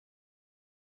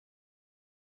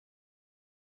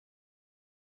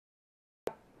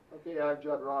Okay, I'm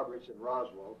Jed Roberts in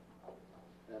Roswell,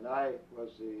 and I was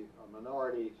the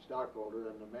minority stockholder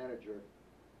and the manager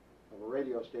of a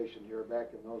radio station here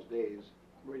back in those days.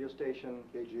 Radio station?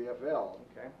 KGFL.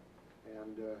 Okay.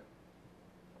 And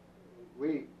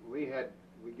we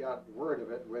got word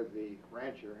of it with the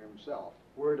rancher himself.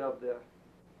 Word of the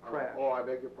crash? Oh, I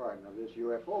beg your pardon, of this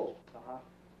UFO. Uh-huh.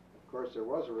 Of course, there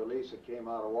was a release that came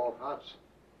out of Walt Hutt's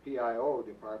PIO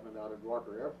department out at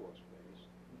Walker Air Force Base.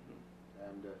 Mm-hmm.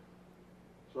 And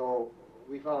so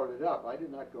we followed it up. I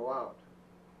did not go out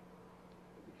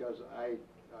because I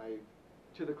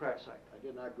to the crash site. I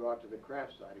did not go out to the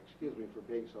crash site. Excuse me for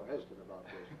being so hesitant about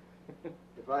this.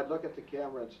 If I'd look at the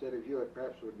camera instead of you, it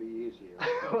perhaps would be easier.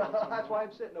 Well, that's why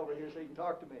I'm sitting over here, so you can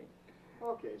talk to me.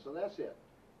 Okay, so that's it.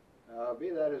 Be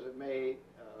that as it may,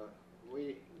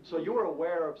 So you were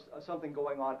aware of something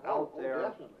going on out there? Oh,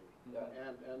 definitely.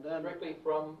 Yeah. And then strictly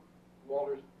from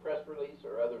Walter's press release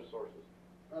or other sources?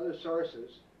 Other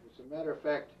sources. As a matter of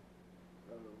fact,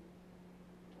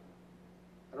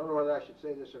 I don't know whether I should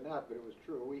say this or not, but it was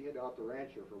true. We hid out the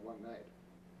rancher for one night.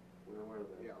 Where were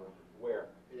they? Yeah. Where?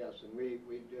 Yes, and we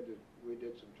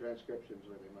did some transcriptions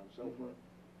with him and so forth.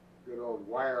 Good old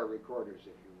wire recorders,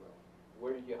 if you will.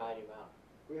 Where did you hide him out?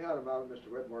 We had him out at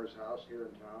Mr. Whitmore's house here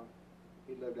in town.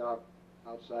 He lived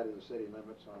outside of the city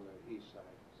limits on the east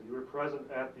side. So you were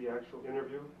present at the actual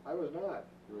interview? I was not.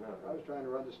 You were not. I was trying to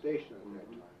run the station at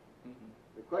that time.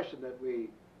 The question that we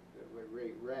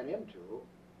ran into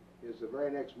is the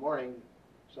very next morning,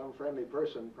 some friendly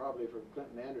person, probably from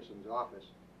Clinton Anderson's office,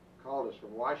 called us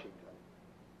from Washington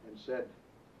and said,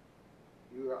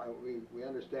 we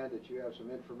understand that you have some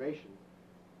information,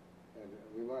 and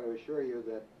we want to assure you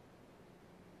that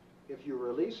if you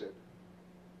release it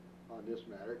on this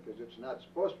matter, because it's not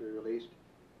supposed to be released,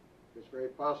 it's very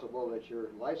possible that your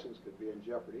license could be in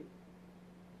jeopardy,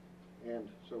 and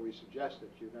so we suggest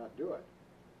that you not do it.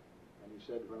 And he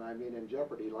said, when I mean in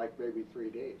jeopardy, like maybe 3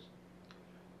 days.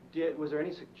 Was there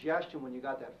any suggestion when you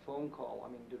got that phone call?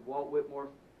 I mean, did Walt Whitmore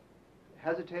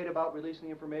hesitate about releasing the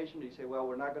information? Did he say, well,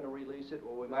 we're not going to release it,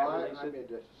 or we might release it? I made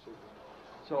this decision.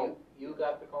 So you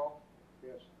got the call?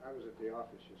 Yes, I was at the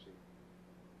office, you see.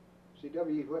 See,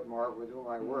 W.E. Whitmore, with whom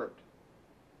I worked,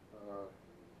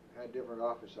 had different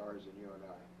office hours than you and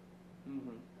I.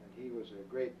 And he was a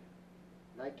great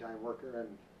nighttime worker, and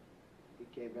he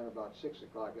came in about 6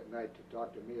 o'clock at night to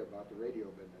talk to me about the radio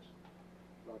business,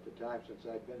 about the time since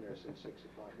I'd been there since 6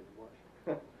 o'clock in the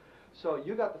morning. So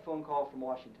you got the phone call from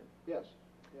Washington? Yes,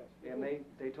 yes. And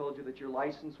they told you that your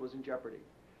license was in jeopardy.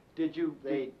 Did you?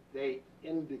 They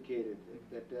indicated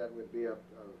that would be a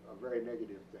very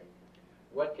negative thing.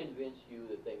 What convinced you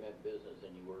that they meant business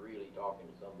and you were really talking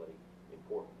to somebody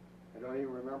important? I don't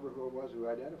even remember who it was who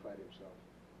identified himself.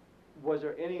 Was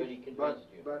there any? But he convinced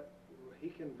you. But he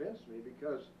convinced me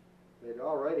because they'd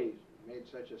already made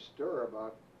such a stir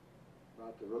about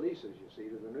the releases, you see,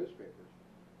 to the newspapers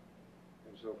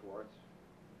and so forth.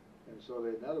 And so,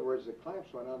 in other words, the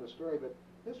clamps went on the story, but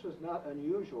this was not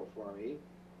unusual for me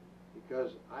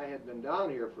because I had been down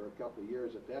here for a couple of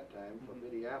years at that time from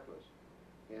Minneapolis,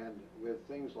 and with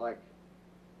things like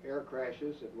air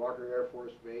crashes at Walker Air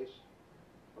Force Base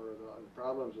or the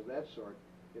problems of that sort,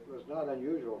 it was not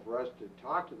unusual for us to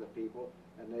talk to the people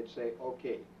and they'd say,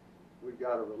 okay, we've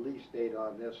got a release date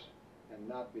on this and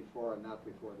not before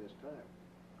this time.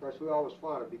 Of course, we always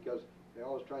fought it because they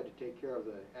always tried to take care of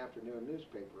the afternoon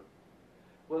newspaper.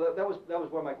 Well, that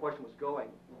was where my question was going.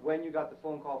 When you got the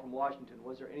phone call from Washington,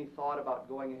 was there any thought about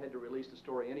going ahead to release the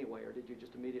story anyway, or did you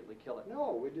just immediately kill it?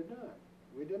 No, we did not.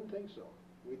 We didn't think so.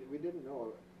 We didn't know of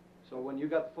it. So when you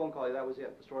got the phone call, that was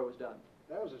it. The story was done.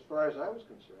 That was as far as I was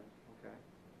concerned. Okay.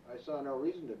 I saw no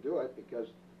reason to do it because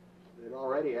they'd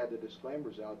already had the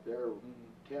disclaimers out there,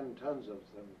 10 tons of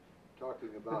them,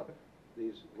 talking about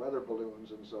these weather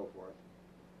balloons and so forth.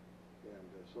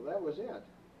 And so that was it.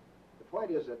 The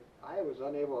point is that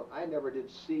I never did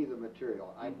see the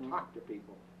material. I talked to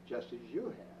people just as you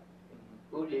have.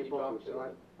 Who did you talk to?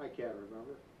 I can't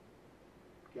remember.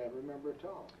 Can't remember at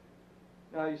all.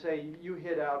 Now you say you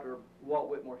hid out, or Walt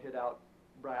Whitmore hid out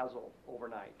Brazil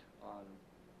overnight on...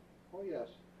 Oh yes,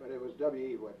 but it was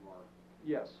W.E. Whitmore.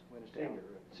 Yes, we understand.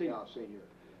 Senior. Yeah,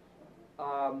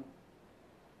 senior.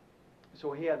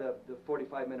 So he had the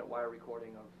 45-minute wire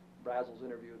recording of Brazil's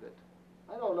interview that...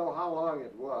 I don't know how long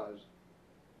it was,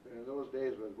 but in those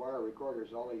days with wire recorders,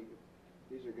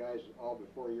 these are guys all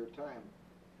before your time.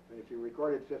 And if you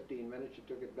recorded 15 minutes, you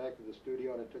took it back to the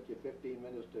studio, and it took you 15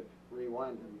 minutes to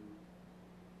rewind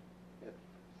it at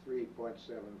 3.75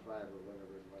 or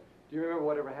whatever it was. Do you remember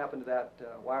whatever happened to that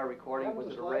wire recording?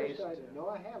 Was it erased? No,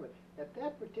 I haven't. At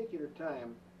that particular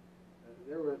time,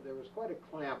 there was quite a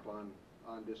clamp on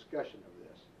discussion of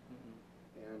this.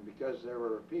 Mm-hmm. And because there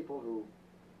were people who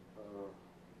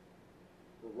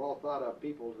were well thought of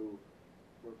people who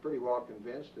were pretty well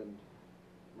convinced, and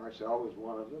Marcel was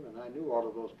one of them, and I knew all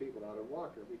of those people out of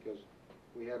Walker because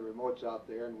we had remotes out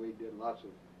there and we did lots of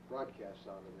broadcasts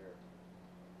out of there.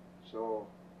 So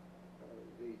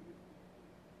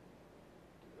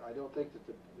I don't think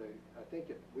that I think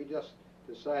that we just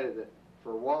decided that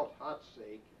for Walt Hott's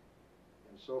sake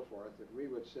and so forth, that we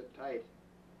would sit tight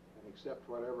and accept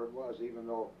whatever it was, even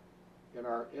though in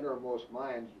our innermost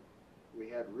minds we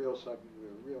had real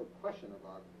question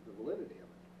about the validity of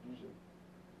it.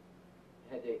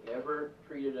 Mm-hmm. Had they ever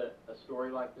treated a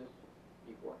story like this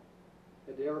before?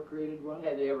 Had they ever created one?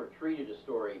 Had they ever treated a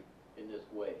story in this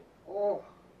way? Oh,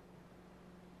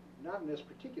 not in this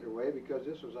particular way, because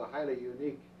this was a highly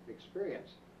unique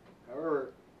experience.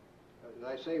 However, as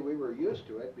I say, we were used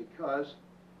to it because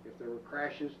if there were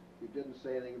crashes, we didn't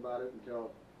say anything about it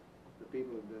until the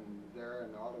people had been there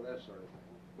and all of that sort of thing.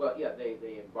 Well, yeah,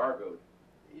 they embargoed.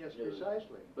 Yes, news,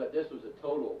 precisely. But this was a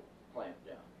total clamp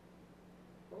down.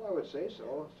 Well, I would say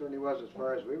so. It certainly was as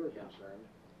far as we were concerned.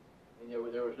 And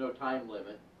there was no time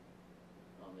limit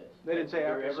on this. They didn't say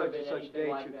Has there after ever such and been such anything date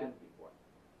like you that can... before?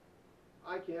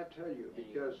 I can't tell you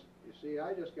because, you see,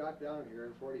 I just got down here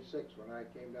in '46 when I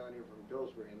came down here from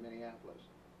Pillsbury in Minneapolis.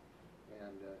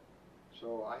 And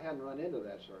so I hadn't run into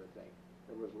that sort of thing.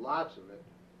 There was lots of it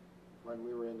when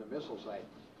we were in the missile site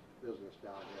business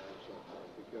down there and so forth,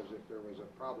 because if there was a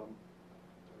problem,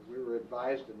 we were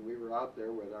advised and we were out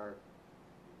there with our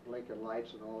blinking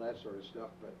lights and all that sort of stuff,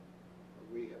 but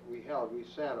we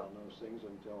sat on those things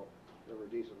until there were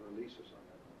decent releases on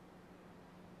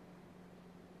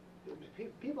it.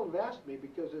 People have asked me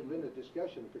because there's been a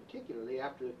discussion, particularly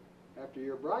after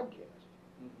your broadcast,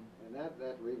 and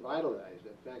that revitalized.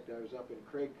 In fact, I was up in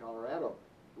Craig, Colorado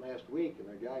last week, and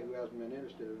a guy who hasn't been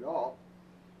interested at all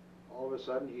of a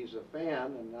sudden he's a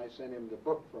fan, and I sent him the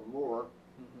book from Moore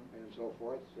and so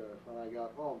forth when I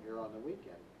got home here on the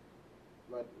weekend.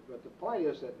 But the point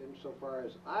is that insofar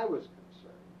as I was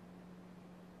concerned,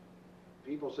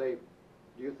 people say,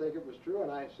 do you think it was true?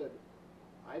 And I said,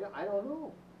 I don't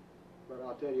know. But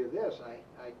I'll tell you this,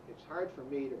 it's hard for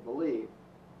me to believe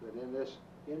that in this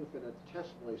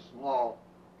infinitesimally small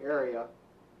area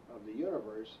of the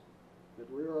universe that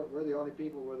we're the only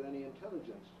people with any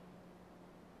intelligence.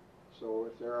 So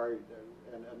if there are,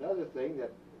 and another thing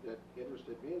that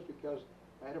interested me is because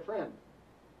I had a friend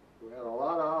who had a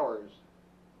lot of hours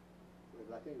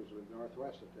with, I think it was with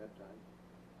Northwest at that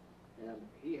time, and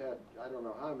he had, I don't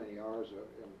know how many hours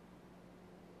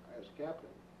as captain.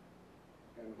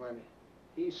 And when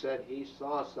he said he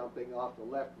saw something off the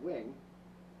left wing,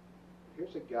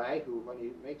 here's a guy who, when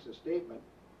he makes a statement,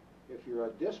 if you're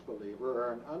a disbeliever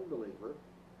or an unbeliever,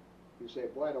 you say,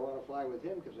 boy, I don't want to fly with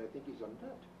him because I think he's a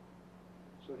nut.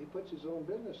 So he puts his own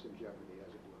business in jeopardy,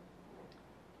 as it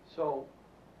were. So,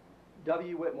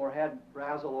 W. Whitmore had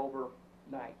Brazel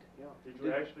overnight. Yeah. Did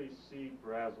you actually see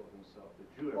Brazel himself? Did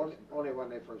you ever see Brazel? Only when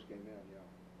they first came in, yeah.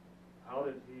 How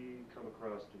did he come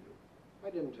across to you? I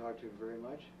didn't talk to him very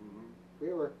much. Mm-hmm.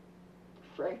 We were,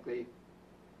 frankly,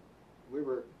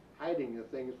 hiding the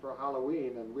things for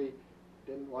Halloween, and we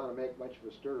didn't want to make much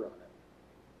of a stir on it.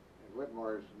 And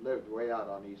Whitmore's lived way out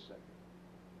on East 2nd.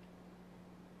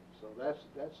 So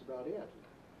that's about it.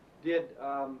 Did,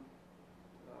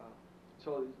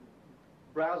 so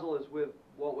Brazel is with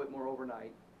Walt Whitmore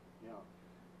overnight. Yeah.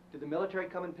 Did the military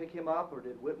come and pick him up, or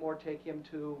did Whitmore take him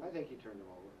to... I think he turned him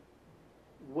over.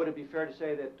 Would it be fair to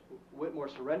say that Whitmore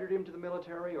surrendered him to the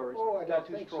military, or is I that don't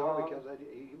too think strong? so, because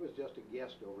he was just a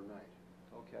guest overnight.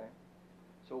 Okay.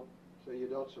 So you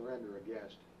don't surrender a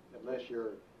guest unless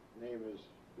your name is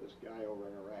this guy over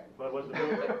in Iraq. But was the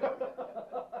military,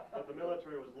 but the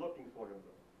military was looking for him,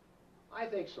 though? I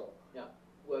think so. Yeah.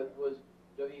 Was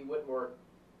W. Whitmore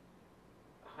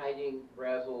hiding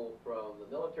Brazel from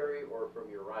the military or from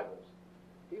your rivals?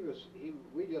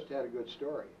 We just had a good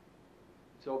story.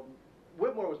 So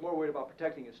Whitmore was more worried about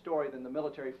protecting his story than the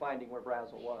military finding where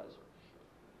Brazel was.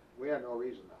 We had no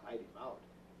reason to hide him out,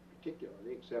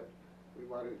 particularly, except we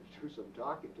wanted to do some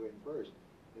talking to him first.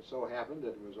 It so happened that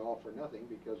it was all for nothing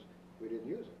because we didn't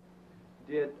use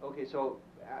it. Okay, so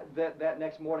that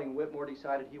next morning, Whitmore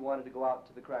decided he wanted to go out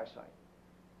to the crash site.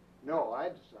 No, I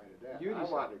decided that. You I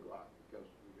decided. wanted to go out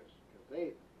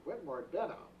because Whitmore had been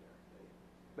out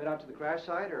there. Been out to the crash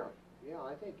site, or? Yeah,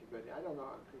 I think, but I don't know,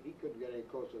 he couldn't get any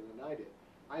closer than I did.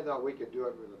 I thought we could do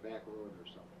it with a back road or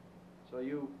something. So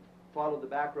you followed the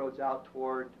back roads out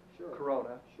toward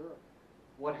Corona. Sure.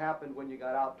 What happened when you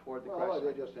got out toward the crash Well,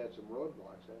 site? they just had some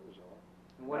roadblocks, that was all.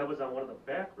 And That was on one of the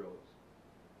back roads.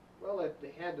 Well,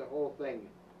 they had the whole thing.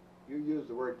 You used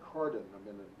the word cordon a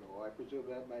minute ago. I presume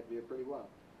that might be a pretty well.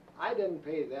 I didn't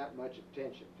pay that much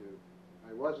attention to.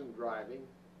 I wasn't driving.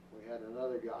 We had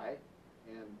another guy,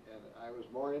 and I was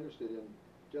more interested in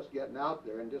just getting out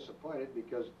there, and disappointed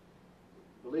because,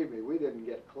 believe me, we didn't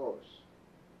get close.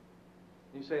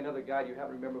 You say another guy, do you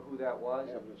happen to remember who that was?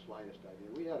 I haven't the slightest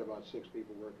idea. We had about 6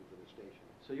 people working for the station.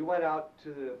 So you went out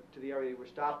to the area, you were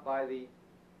stopped by the...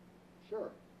 Sure.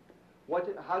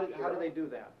 How did they do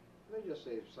that? They just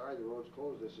say, sorry, the road's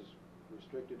closed. This is a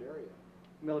restricted area.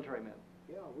 Military men.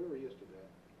 Yeah, we were used to that.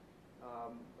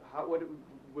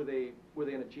 Were they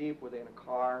in a Jeep? Were they in a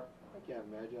car? I can't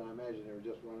imagine. I imagine they were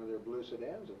just one of their blue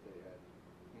sedans that they had.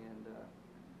 And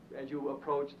as you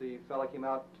approached, the fella came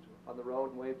out on the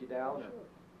road and waved you down?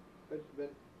 Sure.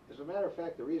 But as a matter of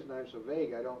fact, the reason I'm so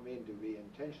vague, I don't mean to be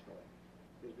intentionally,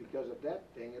 is because of that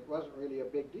thing, it wasn't really a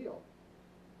big deal.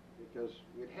 Because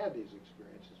we'd had these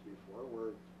experiences before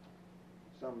where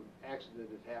some accident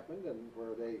had happened and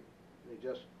where they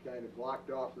just kind of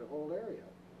blocked off the whole area.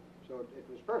 So it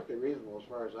was perfectly reasonable as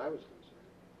far as I was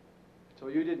concerned. So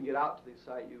you didn't get out to the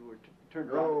site, you were turned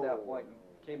around at that point and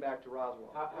came back to Roswell?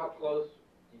 How close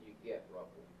did you get,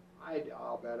 roughly?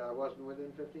 I'll bet I wasn't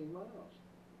within 15 miles.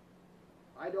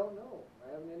 I don't know.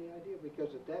 I haven't any idea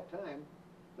because at that time,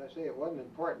 as I say, it wasn't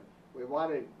important. We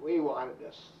wanted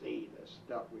to see the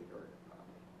stuff we'd heard about.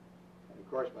 And of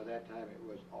course, by that time, it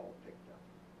was all picked up.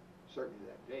 Certainly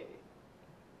that day.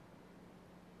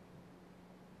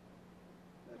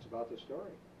 That's about the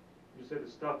story. You said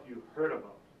the stuff you heard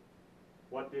about.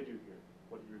 What did you hear?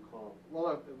 What do you recall?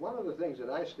 Well, one of the things that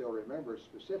I still remember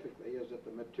specifically is that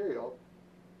the material,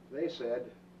 they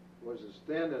said, was as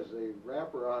thin as the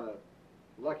wrapper on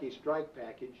a Lucky Strike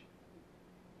package,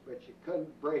 but you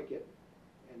couldn't break it,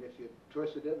 and if you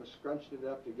twisted it and scrunched it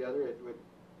up together, it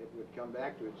would come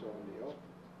back to its own deal.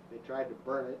 They tried to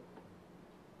burn it,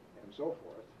 and so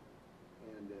forth,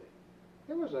 and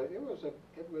it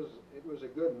was a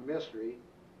good mystery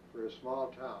for a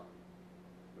small town.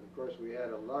 But of course, we had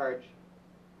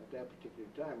at that particular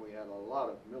time, we had a lot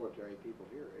of military people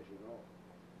here, as you know.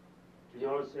 Do you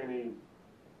notice any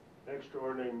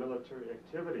extraordinary military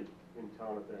activity in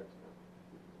town at that time?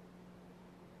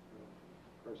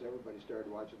 Of course, everybody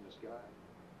started watching the sky.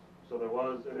 So there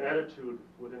was an attitude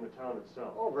within the town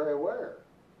itself. Oh, very aware.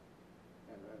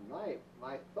 And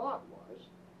my thought was,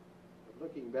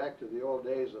 looking back to the old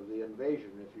days of the invasion,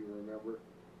 if you remember.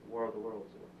 War of the Worlds.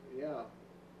 Yeah.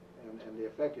 And the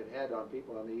effect it had on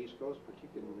people on the East Coast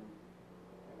particularly.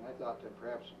 And I thought that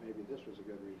perhaps maybe this was a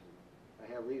good reason. I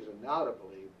have reason now to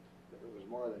believe that it was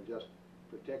more than just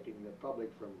protecting the public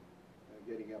from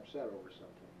getting upset over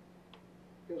something.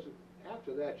 Because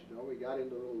after that, you know, we got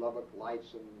into the Lubbock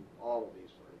Lights and all of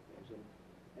these sort of things.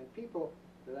 And people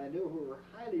that I knew who were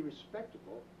highly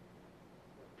respectable,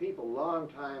 people,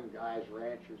 long-time guys,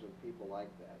 ranchers and people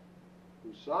like that,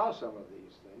 who saw some of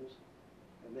these things,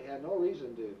 and they had no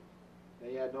reason to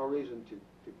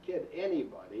kid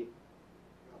anybody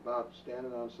about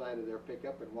standing on the side of their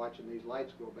pickup and watching these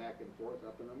lights go back and forth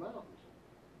up in the mountains.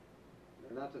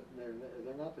 They're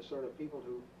not the sort of people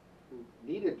who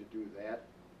needed to do that,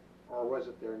 or was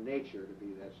it their nature to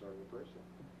be that sort of a person?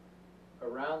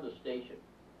 Around the station,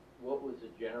 what was the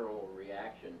general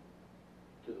reaction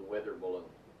to the weather balloon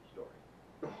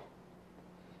story?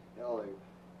 Hell,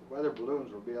 the weather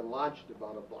balloons were being launched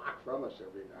about a block from us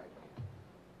every night.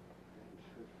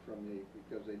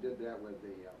 Because they did that with the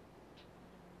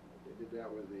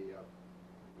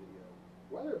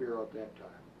Weather Bureau at that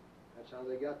time. That's how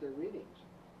they got their readings.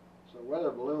 So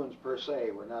weather balloons per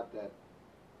se were not that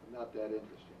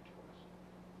interesting to us.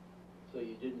 So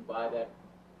you didn't buy that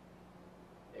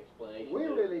explanation? We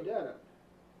really didn't,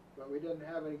 but we didn't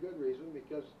have any good reason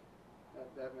because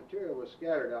that material was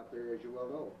scattered out there, as you well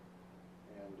know,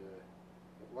 and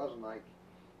it wasn't like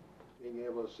being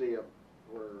able to see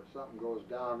where something goes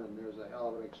down and there's a hell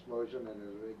of an explosion and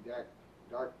there's a big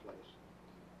dark place.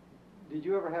 Did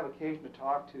you ever have occasion to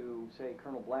talk to, say,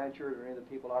 Colonel Blanchard or any of the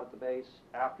people out at the base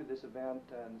after this event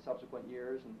and subsequent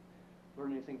years and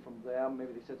learn anything from them?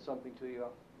 Maybe they said something to you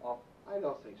off? I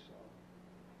don't think so.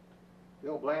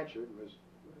 Bill Blanchard was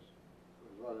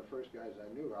one of the first guys I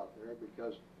knew out there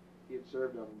because he had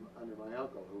served under my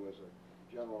uncle, who was a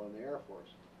general in the Air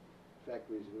Force. In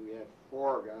fact, we had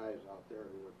 4 guys out there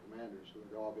who were commanders who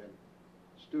had all been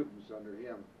students under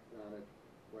him down at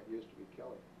what used to be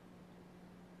Kelly,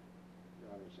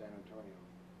 down in San Antonio.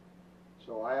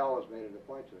 So I always made it a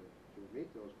point to meet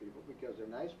those people because they're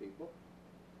nice people,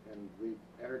 and we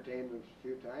entertained them a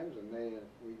few times, and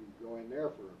we go in there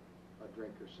for a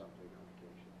drink or something on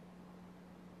occasion.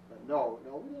 But no,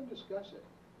 we didn't discuss it.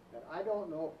 And I don't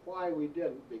know why we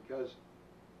didn't, because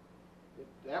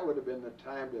that would have been the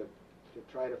time to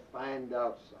try to find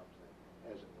out something,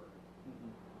 as it were.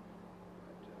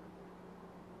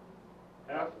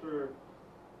 But, After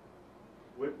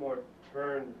Whitmore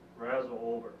turned Brazel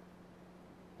over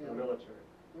to the military,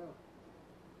 yeah.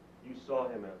 you saw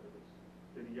him after this.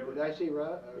 Did he ever? Did I see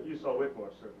You saw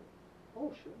Whitmore, certainly.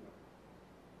 Oh, sure.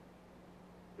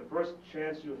 The first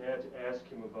chance you had to ask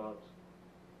him about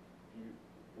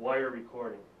the wire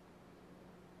recording.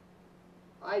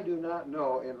 I do not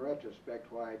know, in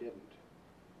retrospect, why I didn't.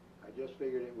 I just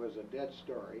figured it was a dead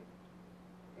story,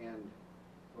 and...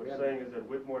 What you're saying is that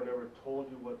Whitmore never told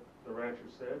you what the rancher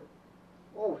said?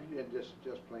 Oh, he did just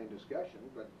plain discussion,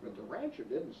 but the rancher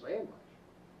didn't say much.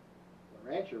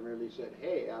 The rancher merely said,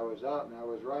 hey, I was out and I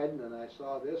was riding and I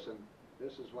saw this and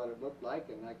this is what it looked like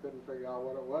and I couldn't figure out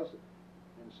what it was.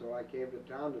 And so I came to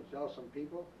town to tell some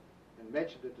people and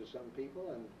mentioned it to some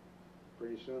people, and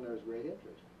pretty soon there was great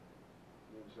interest.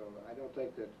 And so I don't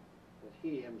think that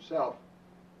he himself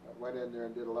went in there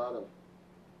and did a lot of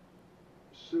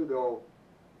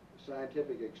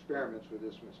pseudo-scientific experiments with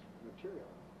this material.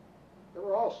 There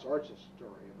were all sorts of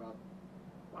story about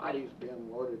bodies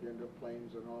being loaded into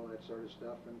planes and all that sort of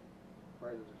stuff. And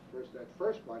part of that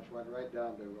first bunch went right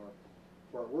down to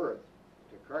Fort Worth,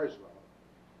 to Carswell.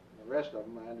 And the rest of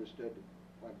them, I understood,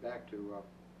 went back to,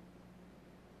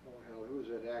 who's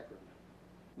at Akron?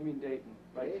 You mean Dayton,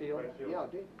 right Dayton? field? Right field. Yeah,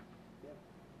 Dayton. Yeah.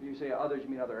 You say others, you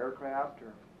mean other aircraft,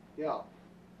 or? Yeah,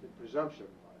 the presumption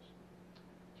was.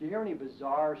 Did you hear any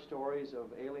bizarre stories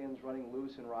of aliens running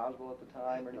loose in Roswell at the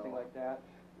time, or anything No. like that?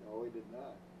 No, we did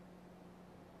not.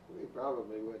 We'd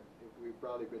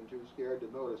probably been too scared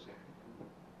to notice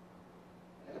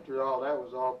it. After all, that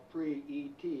was all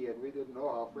pre-ET, and we didn't know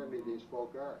how friendly these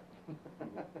folk are.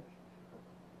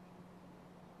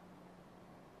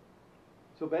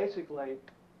 So basically,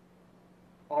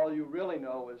 all you really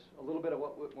know is a little bit of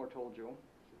what Whitmore told you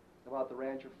about the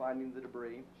rancher finding the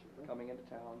debris, Sure. coming into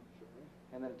town, Sure.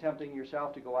 and then attempting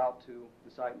yourself to go out to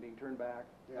the site and being turned back,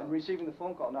 Yeah. and receiving the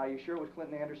phone call. Now, are you sure it was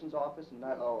Clinton Anderson's office and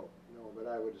not? No, but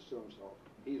I would assume so.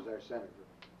 He's our senator.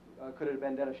 Could it have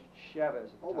been Dennis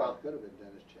Chavez at the Oh, time? well, it could have been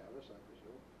Dennis Chavez, I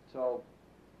presume. So,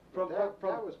 But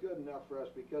that was good enough for us,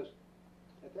 because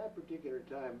at that particular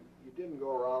time, you didn't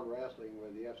go around wrestling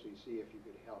with the FCC if you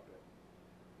could help it.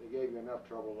 They gave you enough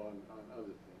trouble on other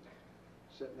things.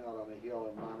 Sitting out on a hill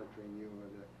and monitoring you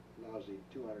with a lousy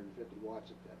 250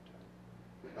 watts at that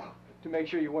time. to make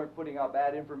sure you weren't putting out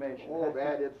bad information. Oh,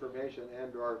 bad information,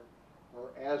 and or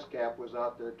ASCAP was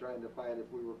out there trying to find if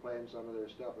we were playing some of their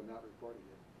stuff and not reporting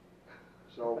it.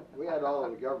 So we had all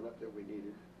of the government that we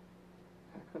needed.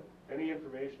 Any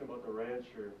information about the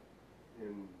rancher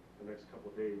in the next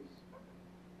couple of days?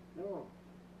 No,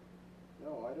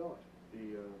 I don't. Did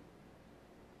you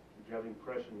have the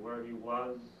impression where he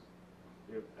was?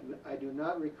 If I do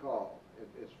not recall.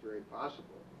 It's very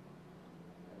possible.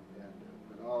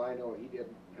 But all I know, he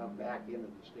didn't come back into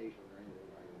the station or anything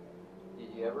like that.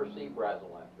 Did you ever see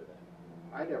Brazel after that?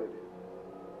 I never did.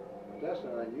 But that's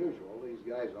not unusual. These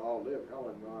guys all live hell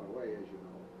and gone away, as you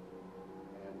know.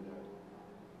 And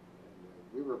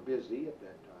we were busy at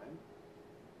that time.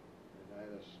 And I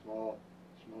had a small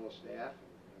staff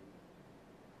and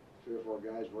 3 or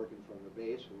 4 guys working from the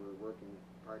base who were working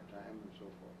part-time and so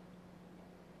forth.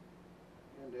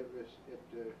 And as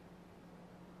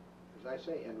I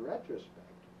say, in retrospect,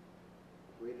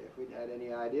 if we'd had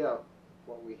any idea of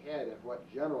what we had and what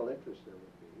general interest there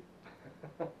would be,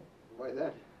 why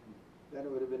then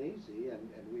it would have been easy, and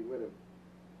we would have,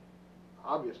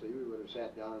 obviously, we would have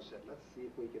sat down and said, let's see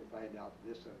if we can find out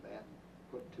this and that, and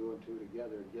put 2 and 2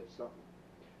 together and get something.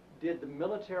 Did the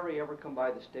military ever come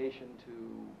by the station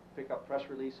to pick up press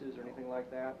releases or anything like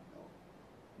that?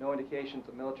 No. No indication that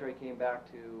the military came back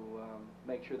to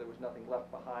make sure there was nothing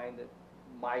left behind that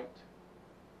might?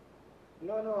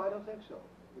 No, I don't think so,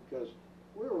 because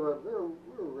we were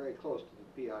very close to the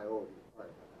PIO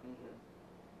department, Mm-hmm.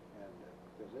 and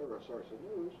because they were a source of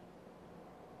news,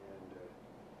 and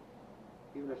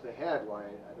even if they had, why,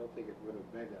 I don't think it would have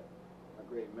made a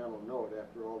great mental note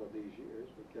after all of these years,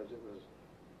 because it was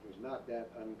not that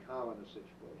uncommon a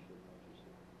situation, don't you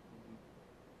see?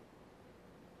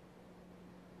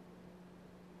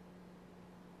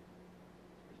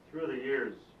 through the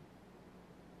years,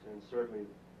 and certainly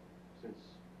since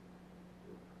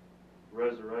the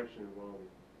resurrection of all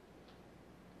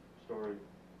the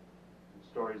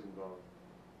stories involved,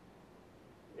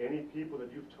 any people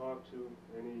that you've talked to,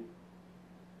 any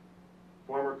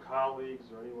former colleagues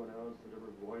or anyone else that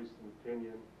ever voiced an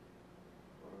opinion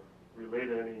or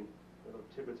related any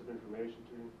tidbits of information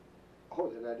to you? Oh,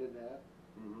 that I didn't have?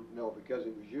 Mm-hmm. No, because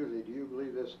it was usually, do you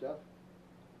believe this stuff?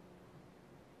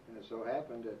 And it so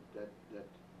happened that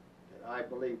I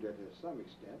believed it to some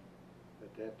extent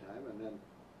at that time, and then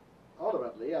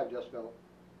ultimately I just felt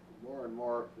more and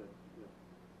more that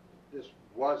this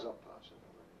was a possibility.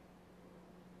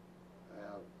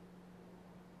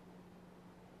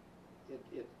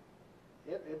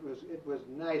 It was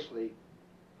nicely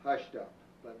hushed up.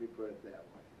 Let me put it that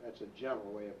way. That's a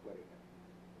general way of putting it.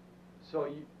 So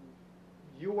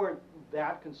you weren't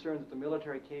that concerned that the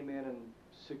military came in and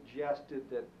suggested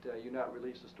that you not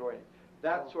release the story.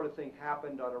 That sort of thing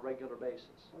happened on a regular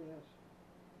basis. Oh yes.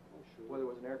 Oh sure. Whether it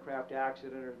was an aircraft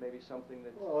accident or maybe something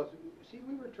that. Well, see,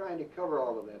 we were trying to cover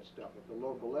all of that stuff at the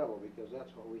local level because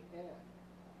that's what we had.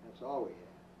 That's all we had.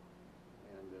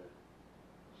 And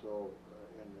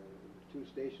and the two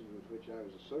stations with which I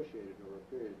was associated over a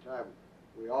period of time,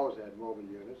 we always had mobile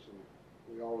units, and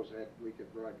we could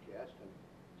broadcast and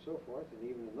so forth. And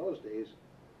even in those days,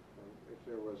 if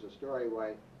there was a story,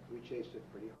 why, we chased it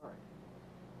pretty hard.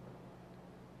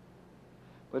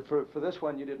 But for this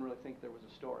one, you didn't really think there was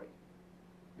a story,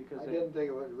 because I didn't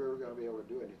think we were going to be able to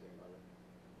do anything with it.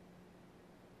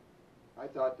 I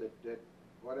thought that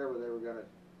whatever they were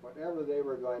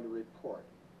going to report,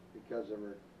 because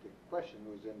the question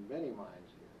was in many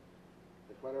minds here,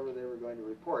 that whatever they were going to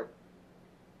report,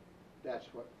 that's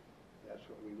what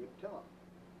we would tell them,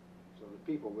 so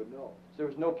the people would know. So there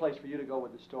was no place for you to go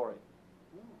with the story.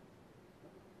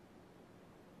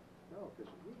 No,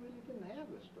 because we really didn't have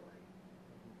the story.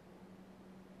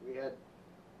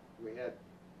 We had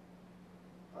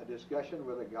a discussion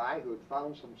with a guy who had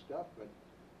found some stuff, but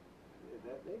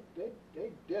they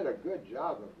did a good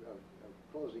job of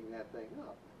closing that thing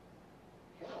up.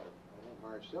 Hell,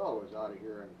 Marcel was out of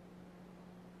here in,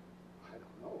 I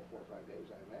don't know, 4 or 5 days,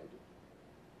 I imagine.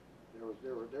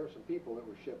 There were some people that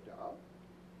were shipped out.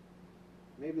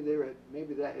 Maybe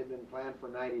that had been planned for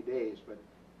 90 days, but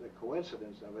the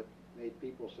coincidence of it made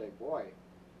people say, boy,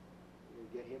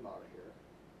 we'll get him out of here.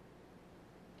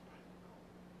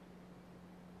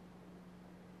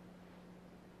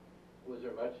 Was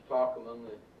there much talk among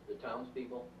the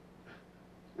townspeople?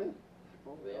 Oh, Then?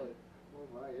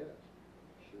 my, yes.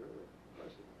 Sure.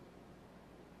 It's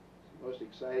the most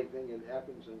exciting thing that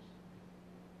happened since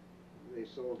they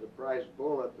sold the prize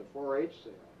bull at the 4-H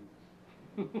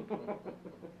sale.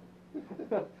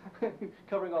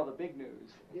 Covering all the big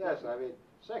news. Yes, I mean,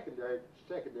 secondary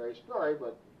story,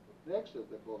 but next is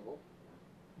the bull.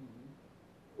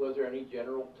 Was there any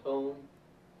general tone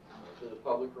to the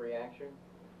public reaction?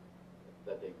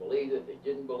 That they believed it, they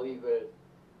didn't believe it,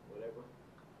 whatever?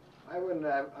 I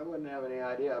wouldn't have any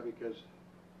idea because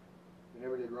we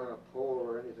never did run a poll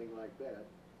or anything like that.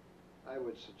 I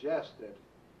would suggest that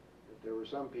there were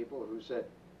some people who said,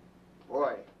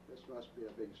 boy, this must be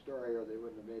a big story or they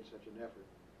wouldn't have made such an effort.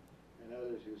 And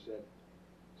others who said,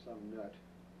 some nut.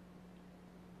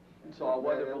 You saw a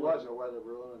weather It balloon. was a weather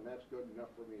balloon, and that's good enough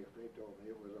for me if they told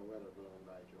me it was a weather balloon,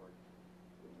 by George.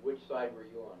 Which side were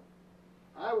you on?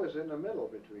 I was in the middle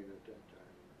between at that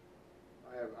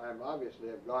time. I'm obviously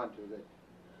have gone to the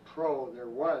there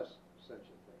was such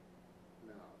a thing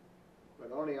now,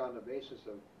 but only on the basis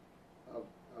of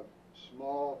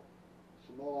small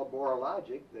bore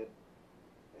logic that,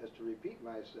 as to repeat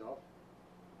myself,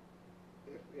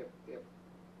 if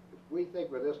we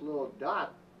think with this little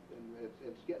dot, and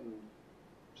it's getting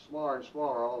smaller and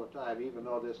smaller all the time, even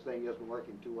though this thing isn't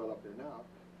working too well up there now,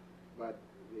 but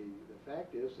the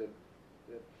fact is that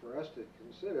for us to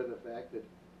consider the fact that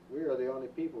we are the only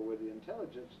people with the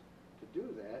intelligence to do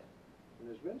that, and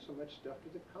there's been so much stuff to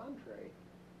the contrary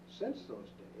since those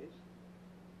days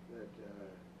that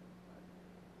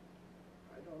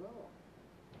I don't know.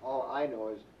 All I know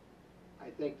is I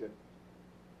think that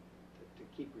to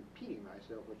keep repeating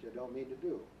myself, which I don't mean to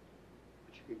do,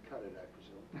 but you can cut it, I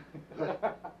presume.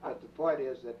 but the point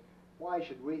is that why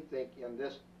should we think in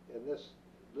this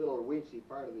little weensy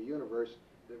part of the universe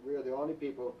that we're the only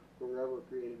people who were ever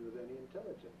created with any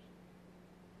intelligence?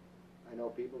 I know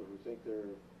people who think there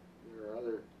are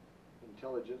other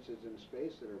intelligences in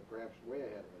space that are perhaps way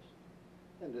ahead of us.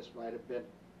 And this might have been,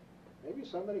 maybe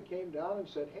somebody came down and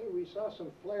said, hey, we saw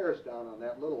some flares down on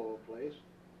that little old place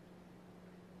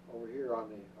over here on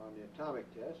the atomic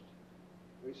test.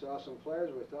 We saw some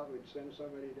flares, we thought we'd send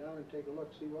somebody down and take a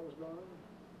look, see what was going on.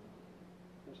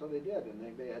 And so they did, and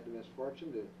they had the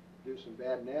misfortune to do some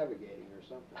bad navigating or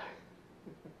something.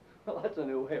 Well, that's a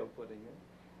new way of putting it.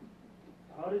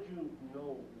 How did you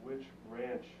know which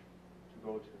ranch to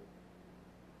go to?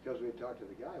 Because we talked to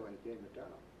the guy when he came to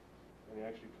town. And he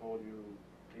actually told you,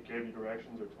 he gave you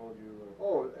directions or told you?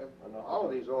 All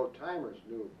of these old timers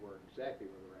knew exactly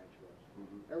where the ranch was.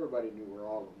 Everybody knew where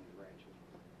all of these ranches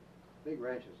were. Big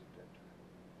ranches at that time.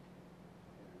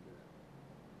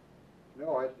 And,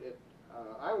 no,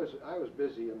 I was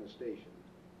busy in the station,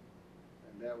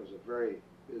 and that was a very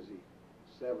busy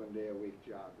 7-day-a-week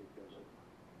job because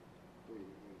we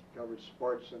covered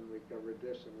sports and we covered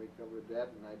this and we covered that,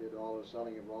 and I did all the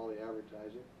selling of all the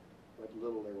advertising, what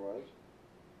little there was.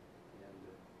 And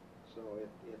so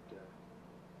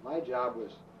my job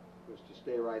was to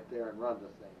stay right there and run the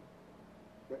thing.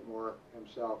 Whitmore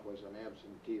himself was an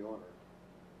absentee owner,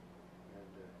 and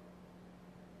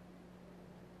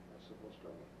that's the whole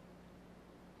story.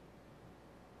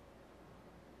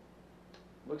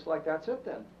 Looks like that's it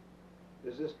then.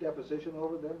 Is this deposition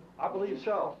over then? I believe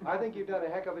so. I think you've done a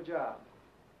heck of a job.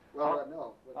 Well,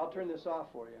 no. I'll turn this off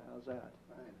for you. How's that?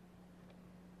 Fine.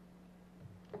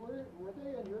 Were they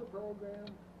in your program?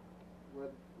 Where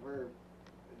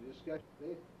the discussion?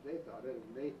 They thought it,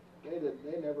 and they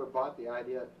never bought the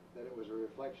idea that it was a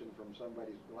reflection from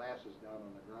somebody's glasses down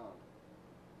on the ground.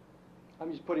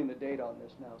 I'm just putting the date on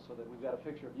this now so that we've got a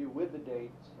picture of you with the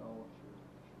date, so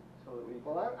that we.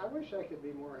 Well, I wish I could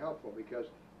be more helpful because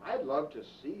I'd love to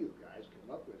see you guys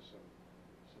come up with some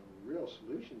real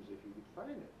solutions if you could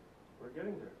find it. We're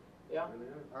getting there. Yeah. Really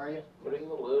are. Are you? Putting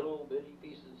the little bitty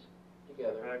pieces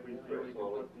together. In fact, we feel we very can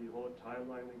slowly. put the whole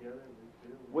timeline together. And we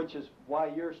feel Which is why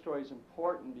your story is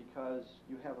important, because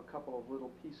you have a couple of little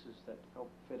pieces that help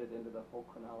fit it into the whole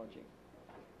chronology.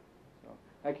 So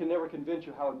I can never convince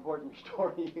you how important your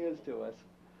story is to us.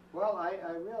 Well, I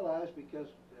realize because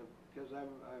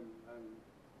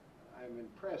I'm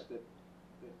impressed that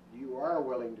you are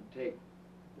willing to take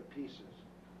the pieces,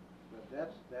 but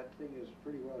that thing is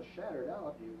pretty well shattered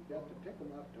out. You've got to pick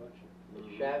them up, don't you? It's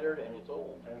shattered and it's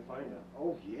old. and find out.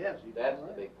 Oh yes, you That's are the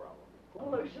right. big problem.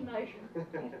 Hallucination.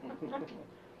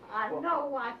 I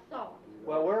know I saw it.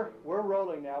 Well, we're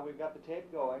rolling now. We've got the tape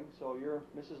going. So you're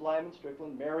Mrs. Lyman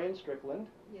Strickland, Marion Strickland,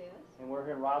 Yes. and we're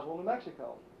here in Roswell, New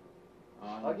Mexico,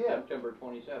 On Again. September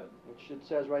 27th. which it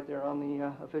says right there on the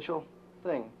official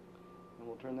thing. And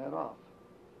we'll turn that off.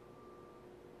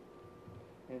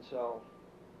 And so,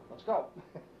 let's go.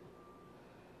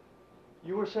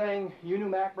 You were saying you knew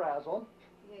Mac Brazel.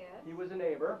 Yes. He was a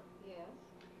neighbor. Yes.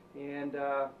 And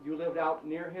you lived out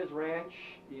near his ranch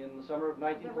in the summer of The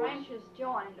 1940. ranches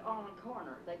joined on a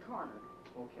corner. They cornered.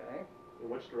 Okay. In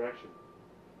which direction?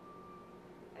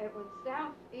 It was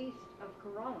southeast of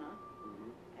Corona,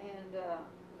 and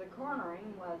the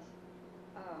cornering was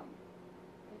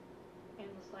in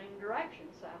the same direction,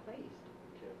 southeast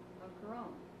Okay. of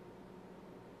Corona.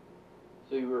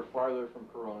 So you were farther from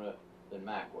Corona than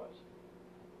Mac was.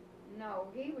 No,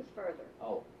 he was further.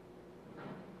 Oh.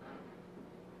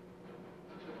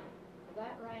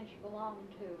 That ranch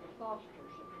belonged to the Fosters at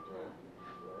the time.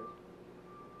 Right.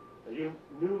 Now, you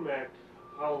knew Mac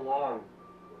how long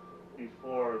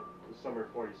before the summer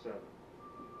of '47?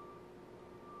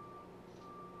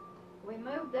 We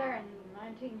moved there in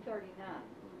 1939,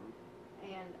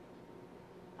 and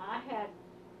I had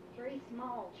 3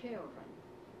 small children.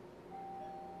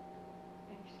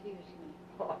 Excuse me.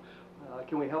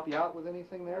 Can we help you out with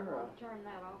anything there? or- I'll turn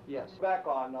that off. Yes. Back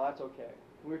on. No, that's okay.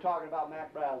 We were talking about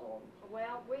Mac Brazel.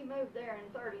 Well, we moved there in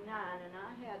 39, and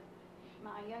I had,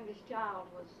 my youngest child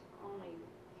was only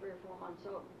 3 or 4 months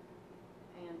old.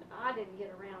 And I didn't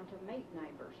get around to meet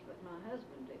neighbors, but my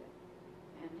husband did.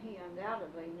 And he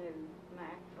undoubtedly knew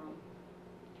Mac from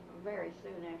very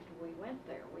soon after we went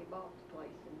there. We bought the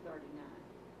place in 39.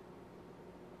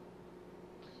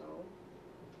 So,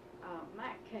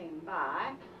 Mac came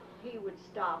by. He would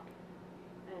stop,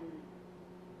 and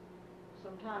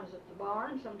sometimes at the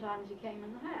barn, sometimes he came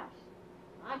in the house.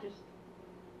 I just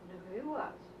knew who he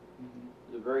was.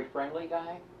 The very friendly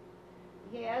guy?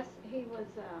 Yes, he was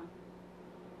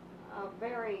a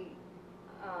very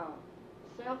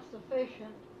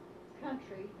self-sufficient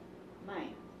country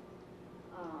man.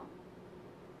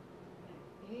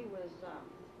 He was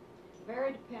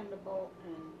very dependable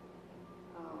and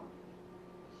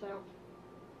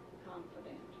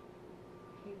self-confident.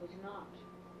 He was not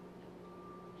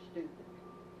stupid.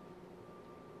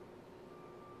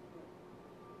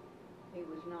 He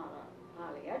was not a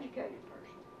highly educated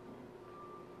person.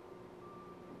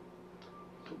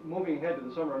 So moving ahead to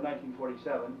the summer of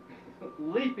 1947,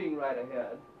 leaping right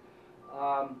ahead,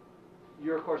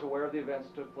 you're of course aware of the events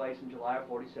that took place in July of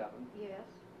 '47. Yes.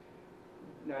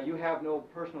 Now you have no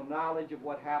personal knowledge of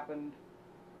what happened.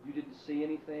 You didn't see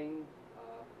anything.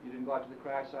 You didn't go out to the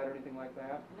crash site or anything like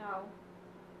that. No.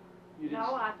 You didn't.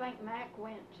 No, I think Mac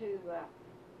went to,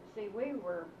 see, we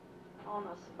were on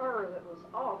a spur that was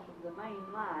off of the main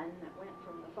line that went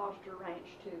from the Foster Ranch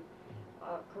to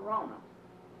Corona.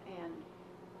 And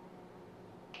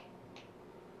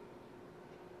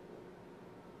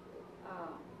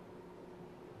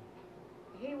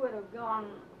he would have gone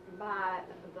by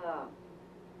the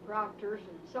Proctors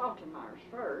and Saltermeyers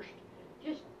first,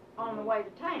 just on the way to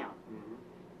town.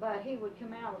 But he would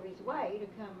come out of his way to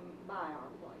come by our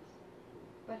place.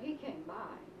 But he came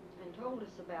by and told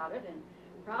us about it, and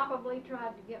probably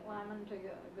tried to get Lyman to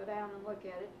go down and look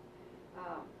at it.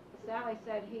 Sally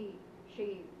said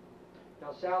she.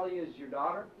 Now, Sally is your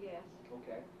daughter? Yes.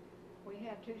 Okay. We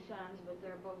have two sons, but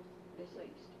they're both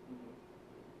deceased. Mm-hmm.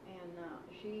 And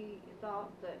she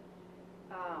thought that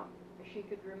she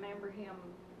could remember him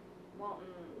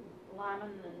wanting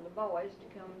Lyman and the boys to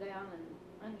come down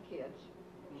and the kids.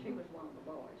 She was one of the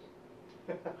boys.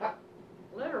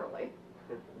 Literally.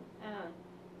 And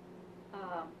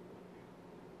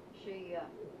she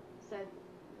said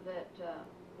that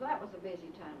that was a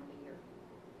busy time of the year.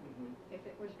 Mm-hmm. If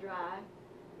it was dry,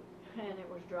 and it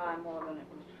was dry more than it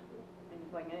was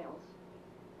anything else,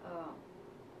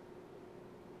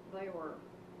 they were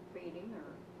feeding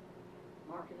or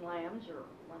marking lambs or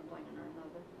one thing or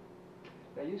another.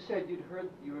 Now, you said you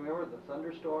remember the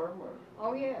thunderstorm, or?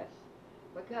 Oh, yes,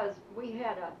 because we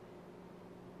had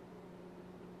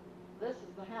this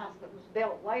is the house that was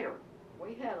built later.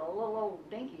 We had a little old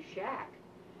dinky shack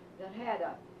that had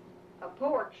a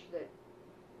porch that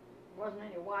wasn't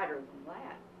any wider than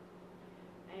that.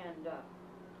 And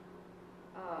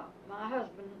my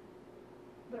husband,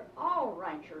 all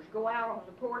ranchers go out on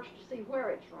the porch to see where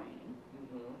it's raining,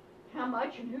 how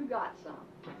much and who got some.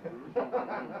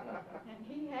 And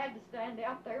he had to stand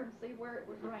out there and see where it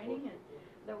was raining, and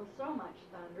there was so much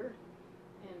thunder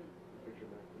and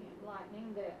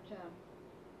lightning that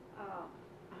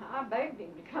I begged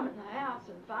him to come in the house,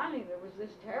 and finally there was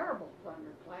this terrible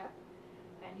thunderclap,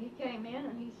 and he came in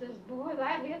and he says, "Boy,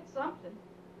 that hit something."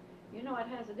 You know, it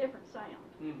has a different sound.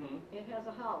 Mm-hmm. It has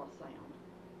a hollow sound.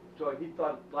 So he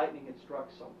thought lightning had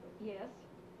struck something. Yes,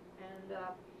 and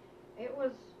it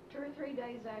was 2 or 3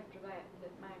 days after that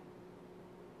Mac,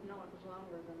 no, it was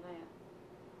longer than that.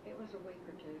 It was a week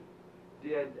or two.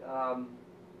 Did,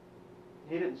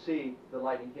 he didn't see the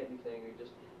lightning hit anything, he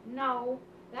just... No,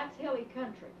 that's hilly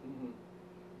country. Mm-hmm.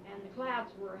 And the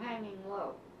clouds were hanging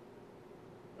low.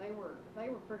 They were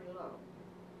pretty low.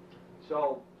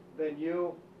 So then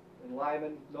you and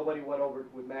Lyman, nobody went over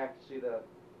with Mac to see the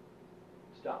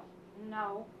stuff?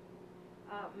 No.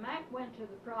 Mac went to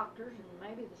the Proctors and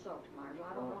maybe the Saltermeyers.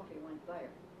 I don't know if he went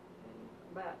there.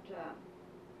 But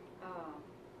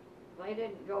they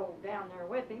didn't go down there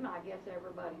with him. I guess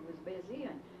everybody was busy,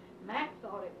 and Mac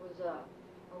thought it was a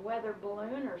weather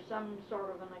balloon or some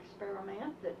sort of an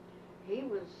experiment, that he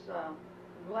was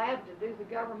glad to do the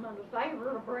government a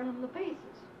favor to bring them the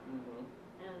pieces. Mm-hmm.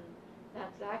 And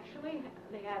that's actually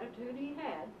the attitude he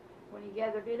had when he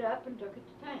gathered it up and took it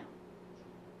to town.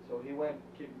 So he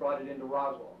brought it into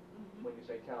Roswell, Mm-hmm. when you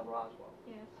say town Roswell.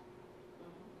 Yes.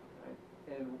 Right.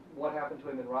 And what happened to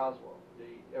him in Roswell? Did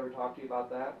he ever talk to you about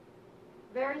that?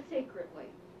 Very secretly,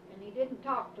 and he didn't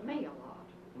talk to me a lot.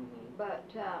 Mm-hmm. But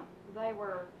they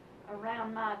were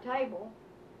around my table,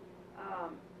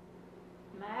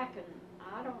 Mac, and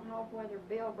I don't know whether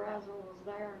Bill Brazel was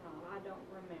there or not. I don't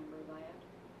remember that.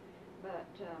 But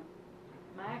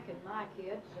Mac and my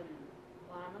kids and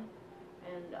Lyman,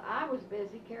 and I was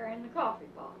busy carrying the coffee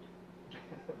pot.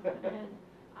 And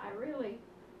I really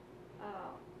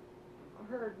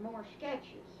heard more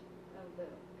sketches of the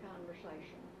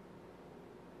conversation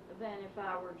than if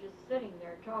I were just sitting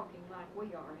there talking like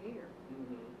we are here.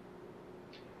 Mm-hmm.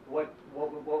 What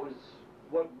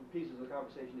pieces of the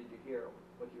conversation did you hear?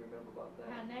 What do you remember about that?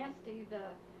 How nasty the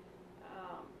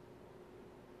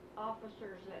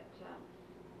officers at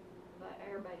the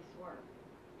air base were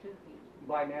to him.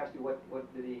 By nasty,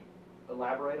 what did he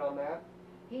elaborate on that?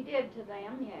 He did to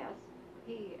them, yes.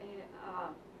 He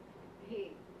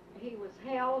was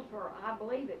held for, I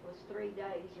believe it was 3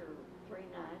 days or 3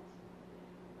 nights.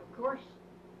 Of course,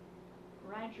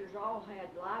 ranchers all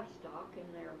had livestock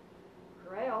in their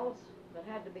corrals that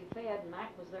had to be fed, and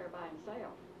Mac was there by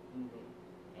himself. Mm-hmm.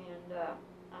 And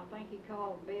I think he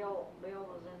called Bill. Bill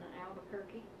was in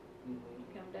Albuquerque. Mm-hmm. To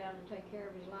come down and take care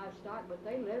of his livestock, but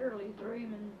they literally threw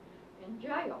him in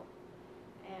jail.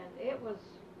 And it was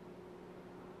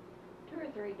 2 or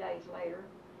 3 days later,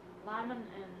 Lyman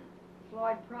and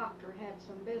Floyd Proctor had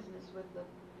some business with the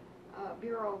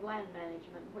Bureau of Land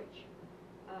Management, which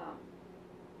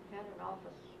had an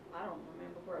office. I don't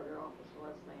remember where their office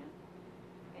was then.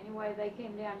 Anyway, they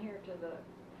came down here to the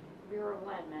Bureau of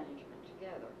Land Management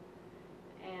together,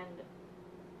 and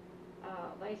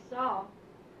they saw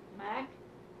Mac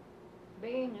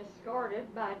being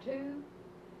escorted by 2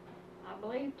 I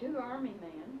believe 2 Army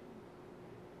men,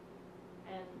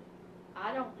 and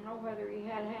I don't know whether he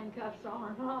had handcuffs on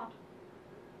or not.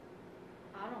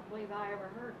 I don't believe I ever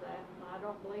heard that, and I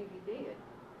don't believe he did.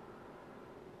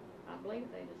 I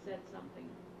believe they'd have said something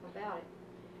about it,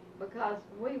 because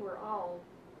we were all,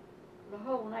 the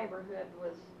whole neighborhood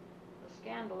was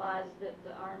scandalized that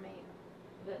the Army,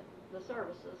 that the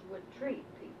services would treat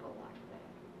people like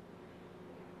that,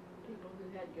 people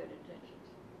who had good intentions.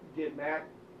 Did Mac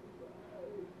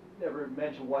never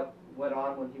mention what went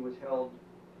on when he was held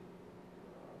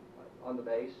on the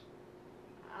base?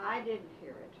 I didn't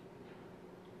hear it.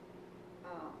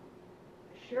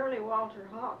 Surely Walter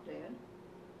Hawk did.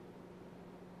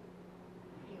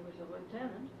 He was a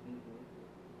lieutenant.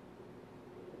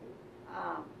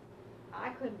 I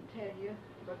couldn't tell you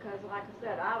because, like I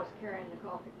said, I was carrying the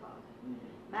coffee pot.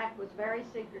 Mac was very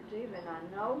secretive, and I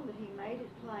know that he made it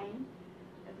plain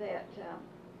that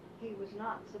he was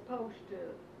not supposed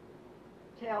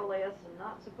to tell this and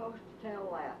not supposed to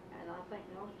tell that. And I think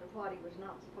most of what he was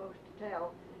not supposed to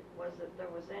tell was that there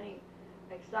was any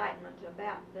excitement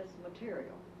about this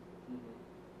material.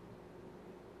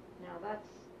 Now that's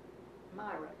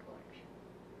my recollection.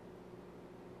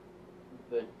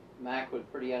 But Mac was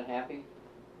pretty unhappy?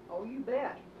 Oh, you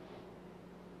bet.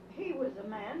 He was a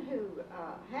man who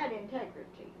had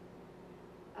integrity.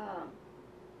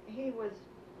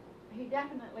 He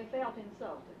definitely felt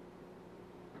insulted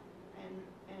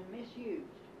and misused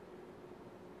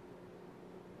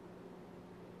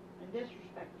and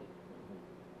disrespected.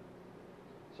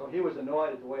 So he was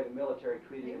annoyed at the way the military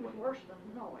treated He him. was worse than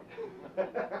annoyed.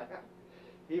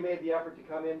 He made the effort to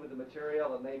come in with the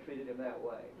material, and they treated him that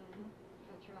way.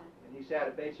 That's right. And he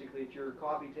sat basically at your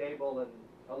coffee table and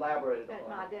elaborated At on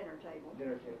my it. dinner table.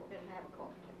 Dinner table. Didn't have a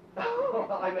coffee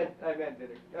table. I meant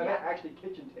dinner. I meant actually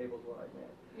kitchen table is what I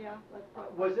meant. Yeah, that's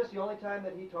probably. Was this the only time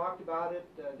that he talked about it?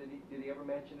 Did he ever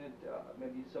mention it?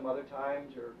 Maybe some other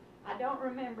times, or? I don't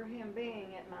remember him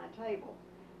being at my table.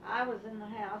 I was in the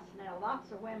house. Now,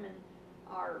 lots of ranch women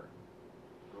are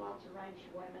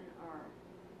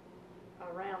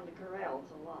around the corrals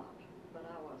a lot, but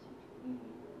I wasn't.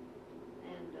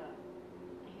 And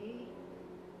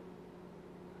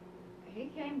he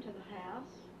came to the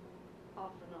house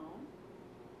off and on.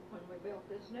 When we built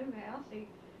this new house, he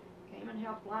came and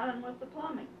helped lining with the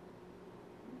plumbing.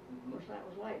 Of course, that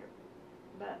was later.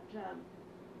 But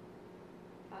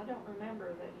I don't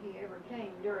remember that he ever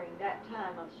came during that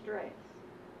time of stress.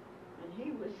 And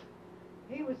he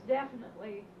was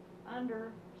definitely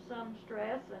under some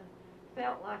stress and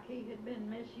felt like he had been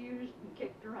misused and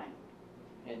kicked around.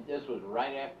 And this was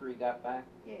right after he got back?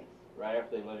 Yes. Right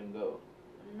after they let him go?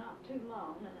 Not too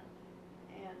long,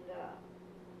 and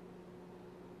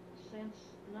since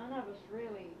none of us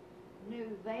really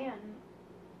knew then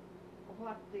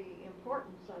what the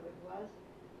importance of it was,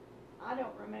 I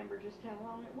don't remember just how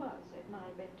long it was. It might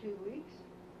have been 2 weeks.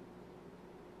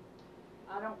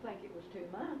 I don't think it was 2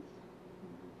 months.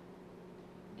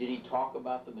 Did he talk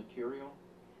about the material?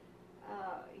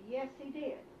 Yes, he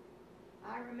did.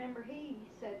 I remember he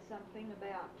said something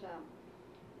about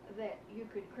that you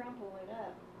could crumple it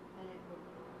up and it would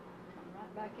come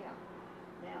right back out.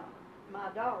 Now,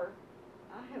 my daughter,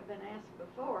 I have been asked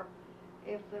before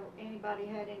if anybody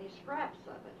had any scraps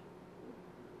of it.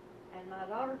 And my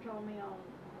daughter told me on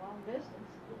long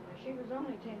distance, she was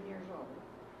only 10 years old,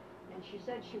 and she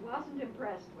said she wasn't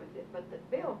impressed with it, but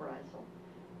that Bill Brazel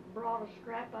brought a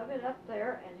scrap of it up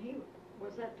there, and he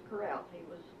was at the corral. He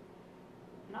was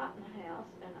not in the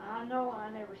house, and I know I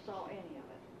never saw any of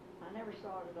it. I never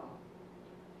saw it at all.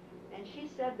 And she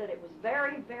said that it was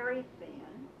very, very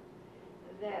thin,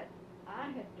 that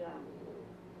I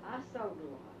sewed a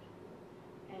lot.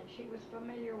 And she was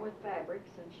familiar with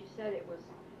fabrics, and she said it was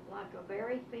like a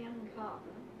very thin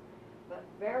cotton, but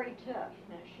very tough.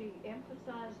 Now, she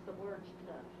emphasized the words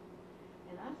tough.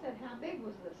 And I said, how big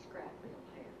was this scrap Bill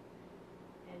had?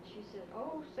 And she said,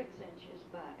 oh, 6 inches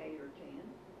by 8 or 10.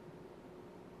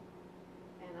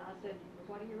 And I said,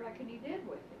 what do you reckon he did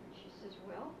with it? And she says,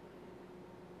 well,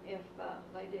 if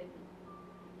they didn't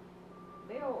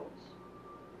build,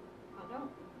 I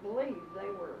don't believe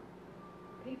they were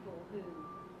people who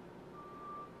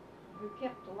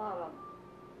kept a lot of,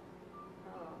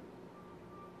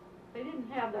 they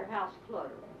didn't have their house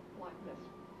cluttered like this.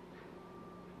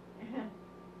 And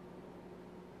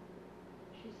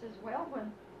she says, well,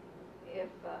 if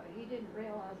he didn't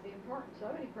realize the importance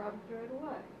of it, he probably threw it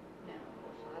away. Now, of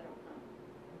course, I don't know.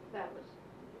 That was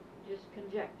just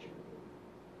conjecture.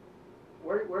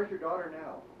 Where's your daughter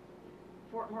now?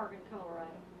 Fort Morgan,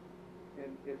 Colorado.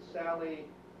 And it's Sally.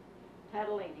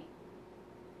 Tadalini.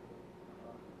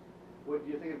 Would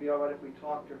you think it'd be all right if we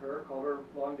talked to her, called her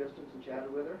long distance and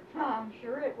chatted with her? I'm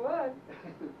sure it would.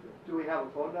 Do we have a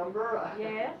phone number?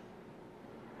 Yes.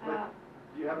 But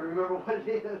do you happen to remember what it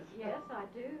is? Yes, I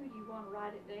do. You want to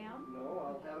write it down? No,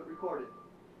 I'll have it recorded.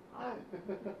 Oh.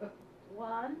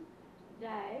 1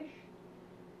 dash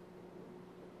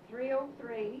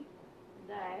 303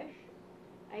 dash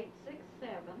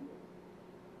 867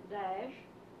 dash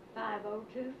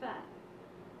 5025. Okay.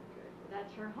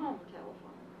 That's her home telephone.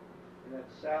 And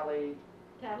that's Sally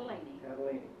Catalini.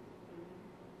 Catalini.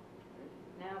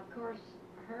 Now, of course,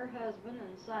 her husband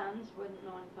and sons wouldn't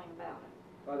know anything about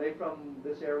it. Are they from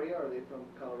this area, or are they from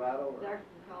Colorado? Or? They're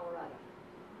from Colorado,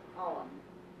 all of them.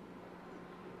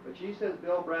 But she says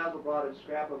Bill Brazel brought a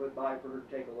scrap of it by for her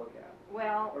to take a look at.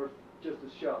 Well, Or just to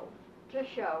show. to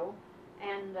show,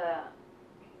 and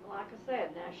like I said,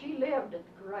 now she lived at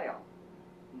the corral.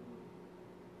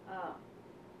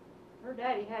 Her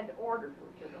daddy had to order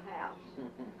her to the house.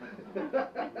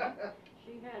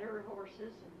 She had her horses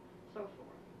and so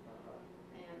forth.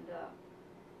 And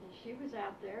she was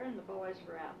out there, and the boys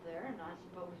were out there, and I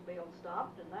suppose Bill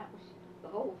stopped, and that was the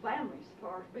whole family as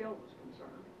far as Bill was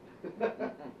concerned.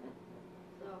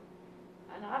 So,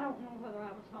 and I don't know whether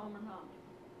I was home or not.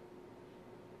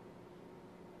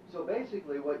 So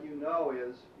basically what you know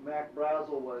is Mac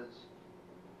Brazel was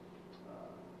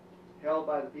held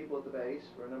by the people at the base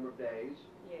for a number of days.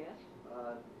 Yes.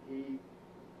 He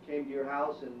came to your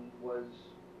house and was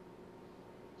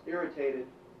irritated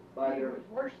by He their... was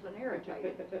worse than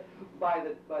irritated. by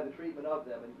the treatment of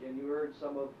them, and you heard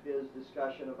some of his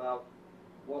discussion about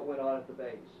what went on at the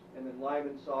base. And then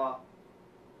Lyman saw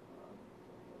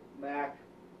Mac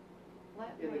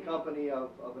in the company of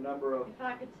a number of... If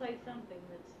I could say something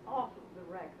that's off of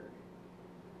the record.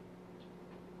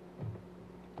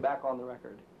 Back on the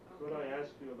record. Could I ask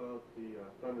you about the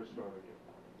thunderstorm again?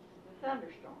 The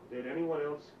thunderstorm. Did anyone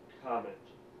else comment?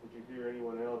 Did you hear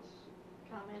anyone else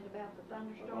Comment about the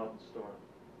thunderstorm? about the storm?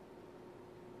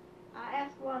 I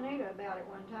asked Juanita about it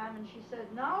one time, and she said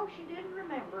no, she didn't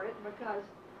remember it because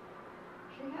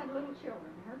she had little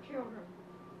children. Her children,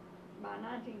 by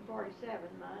 1947,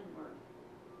 mine were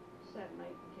 7, 8,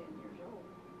 and 10 years old,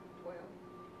 12,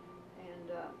 and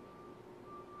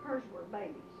hers were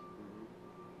babies.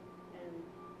 And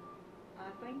I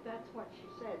think that's what she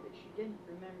said, that she didn't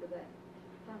remember that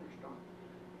thunderstorm.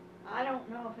 I don't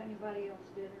know if anybody else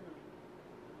did or not.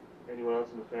 Anyone else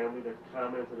in the family that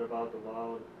commented about the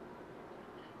loud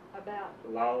About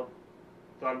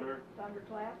thunder?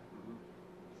 thunderclap?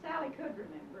 Sally could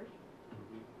remember it.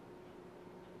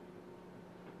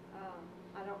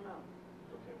 I don't know.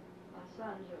 Okay. My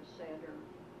sons are said are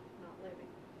not living.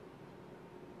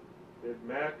 Did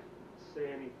Mac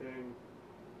say anything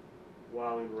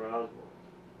while in Roswell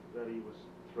that he was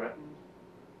threatened,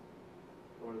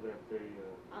 or that they?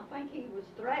 I think he was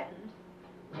threatened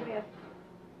with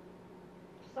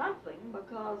something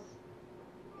because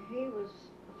he was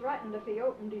threatened if he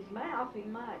opened his mouth he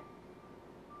might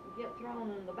get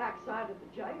thrown in the backside of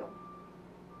the jail.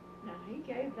 Now he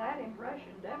gave that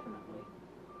impression, definitely.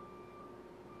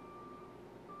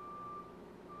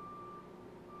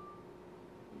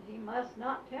 He must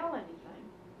not tell anything.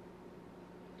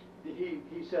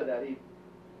 He said that he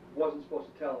wasn't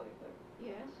supposed to tell anything.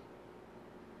 Yes.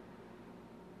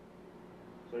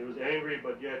 So he was angry,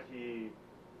 but yet he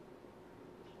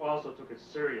also took it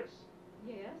serious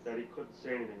Yes. that he couldn't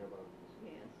say anything about it.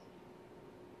 Yes.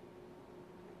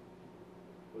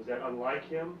 Was that unlike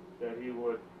him, that he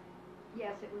would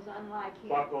Yes, it was unlike him.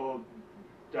 buckle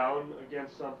down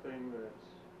against something that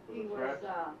was He a was threat?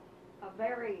 a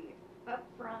very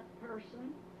upfront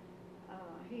person.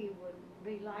 He would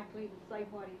be likely to say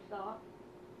what he thought,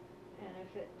 and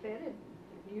if it fitted,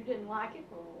 if you didn't like it,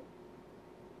 well,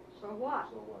 so what?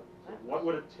 So what? So That what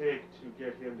was- would it take to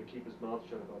get him to keep his mouth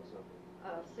shut about something?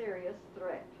 A serious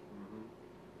threat.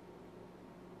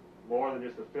 More than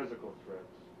just a physical threat.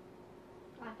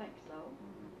 I think so.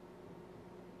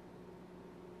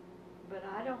 But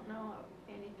I don't know of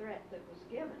any threat that was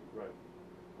given. Right.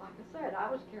 Like I said, I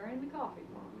was carrying the coffee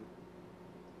pot.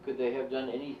 Could they have done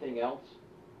anything else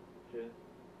to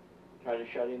try to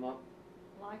shut him up?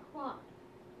 Like what?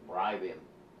 Bribe him?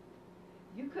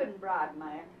 You couldn't bribe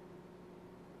Mac.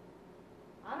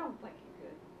 I don't think you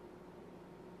could.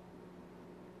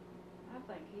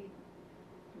 I think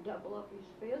he'd double up his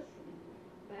fists and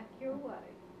back you away.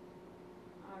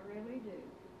 I really do.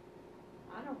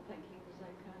 I don't think he was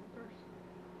that kind of person.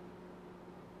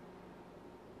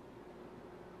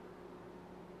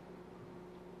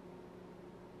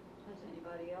 Has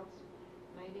anybody else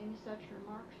made any such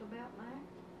remarks about Mac?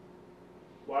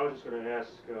 Well, I was just going to ask,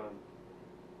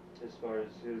 as far as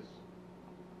his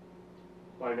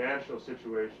financial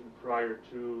situation prior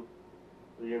to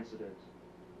the incident?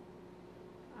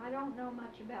 I don't know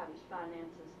much about his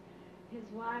finances. His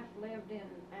wife lived in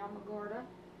Alamogordo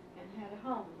and had a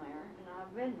home there, and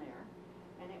I've been there,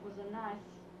 and it was a nice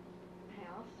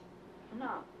house.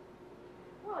 No,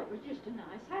 well, it was just a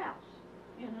nice house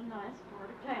in a nice part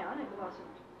of town. It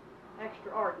wasn't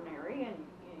extraordinary in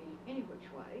any which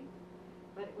way,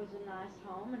 but it was a nice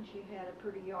home, and she had a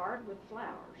pretty yard with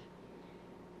flowers.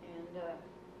 And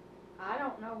I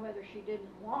don't know whether she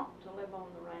didn't want to live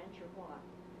on the ranch or what,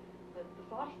 but the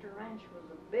Foster Ranch was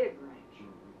a big ranch,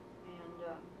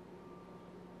 and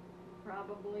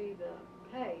probably the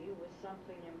pay was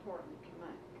something important to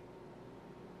Mac.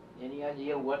 Any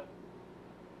idea what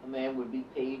a man would be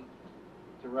paid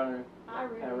to run I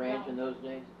really a ranch in don't. those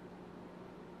days?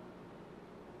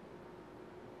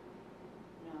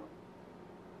 No.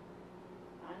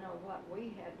 I know what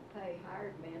we had to pay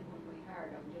hired men when we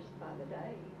hired them just by the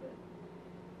day, but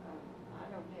I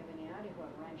don't have any idea what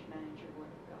a ranch manager would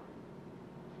have gotten.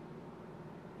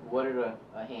 What did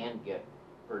a hand get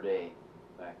per day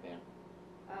back then?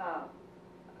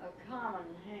 A common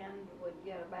hand would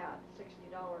get about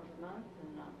 $60 a month,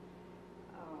 and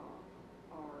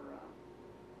or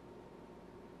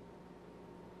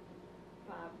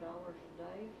 $5 a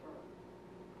day for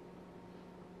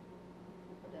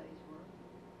a day's work.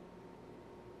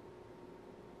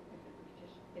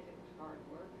 If it was hard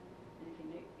work, and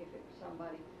if it was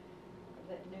somebody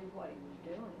that knew what he was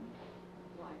doing,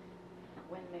 like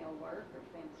windmill work or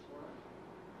fence work.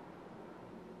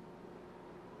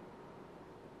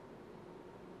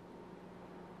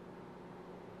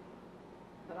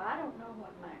 But I don't know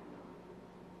what Mac got.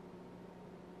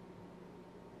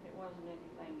 It wasn't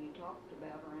anything you talked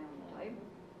about around the table.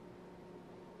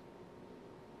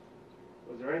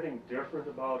 Was there anything different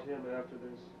about him after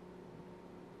this?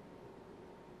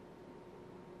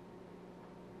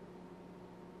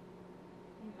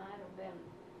 He might have been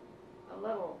a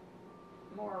little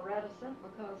more reticent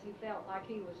because he felt like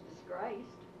he was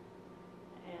disgraced,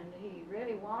 and he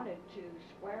really wanted to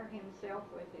square himself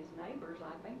with his neighbors.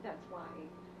 I think that's why he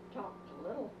talked a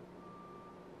little,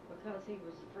 because he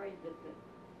was afraid that the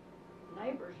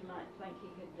neighbors might think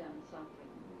he had done something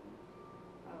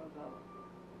of a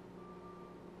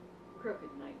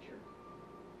crooked nature.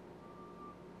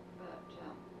 But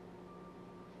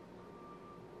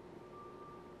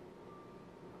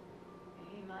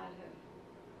he might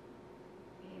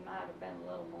have been a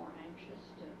little more anxious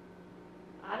to,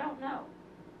 I don't know.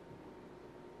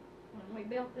 When we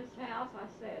built this house, I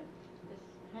said, this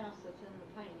house that's in the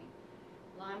painting,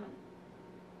 Lyman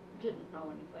didn't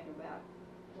know anything about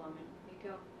plumbing.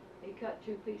 He cut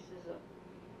two pieces of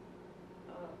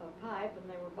pipe, and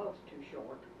they were both too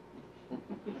short.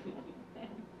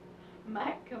 And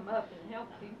Mac come up and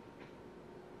helped him,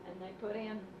 and they put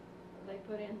in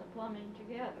the plumbing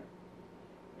together.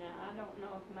 Now, I don't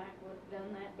know if Mac would have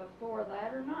done that before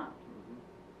that or not.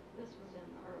 This was in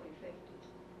the early 50s.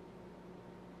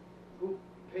 Who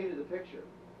painted the picture?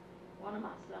 One of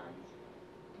my sons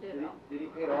did Did all. he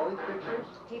paint all these pictures?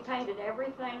 He painted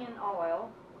everything in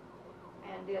oil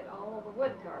and did all of the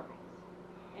wood carvings.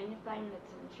 Anything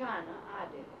that's in China, I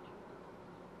did it.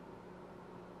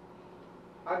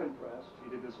 I'm impressed. He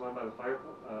did this one by the fire,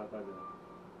 by the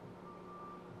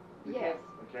Yes,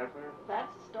 campfire?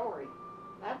 that's a story.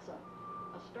 That's a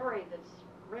story that's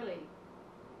really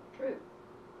true.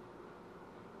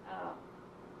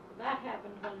 That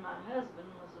happened when my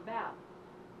husband was about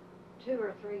 2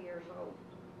 or 3 years old.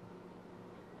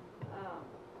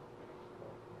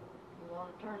 You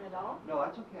want to turn it off? No,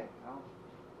 that's okay.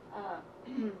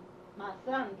 My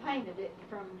son painted it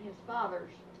from his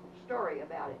father's story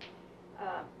about it.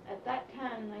 At that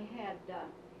time, they had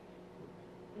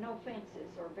no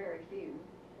fences, or very few,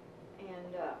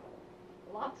 and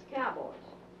lots of cowboys.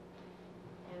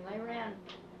 And they ran,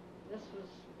 this was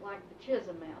like the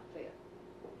Chisholm outfit,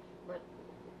 but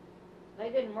they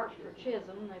didn't work for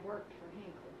Chisholm, they worked for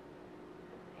Hinkle.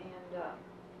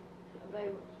 And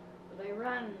they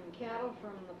run cattle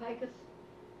from the Pecos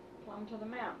plumb to the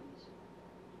mountains.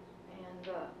 And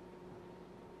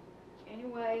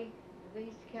anyway,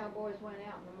 these cowboys went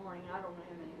out in the morning. I don't know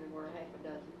how many there were, half a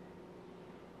dozen.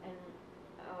 And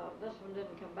this one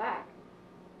didn't come back.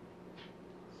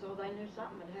 So they knew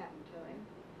something had happened to him.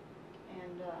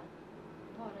 And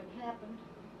what had happened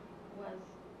was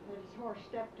that his horse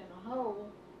stepped in a hole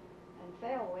and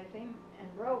fell with him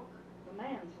and broke the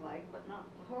man's leg, but not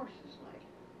the horse's leg.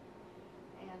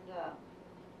 And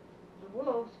the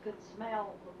wolves could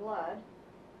smell the blood.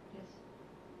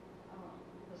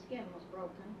 The skin was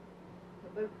broken. The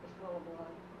boot was full of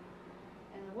blood.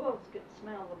 and the wolves could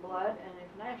smell the blood, and if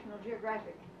National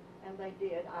Geographic, and they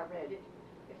did, I read it,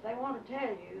 if they want to tell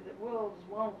you that wolves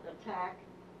won't attack,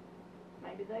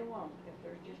 maybe they won't if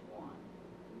there's just one.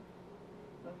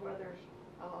 But where there's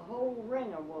a whole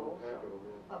ring of wolves,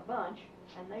 a bunch,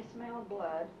 and they smell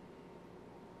blood,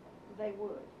 they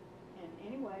would.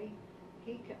 And anyway,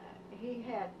 he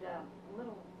had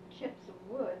little chips of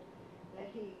wood that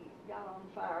he got on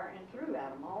fire and threw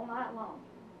at them all night long.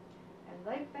 And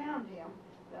they found him,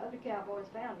 the other cowboys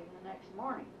found him the next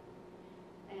morning.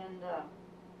 And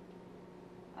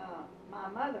my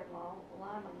mother-in-law,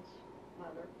 Lyman's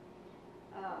mother,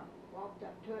 walked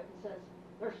up to it and says,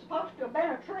 "There's supposed to have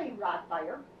been a tree right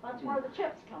there. That's where the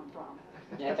chips come from."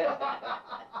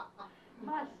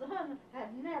 My son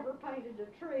had never painted a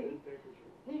tree.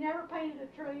 He never painted a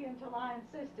tree until I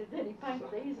insisted that he paint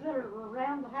these that are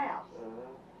around the house.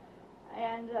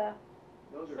 And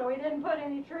so he didn't put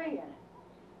any tree in it.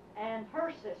 And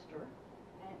her sister,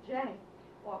 Aunt Jenny,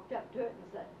 walked up to it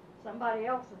and said, somebody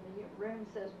else in the room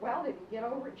says, "Well, did he get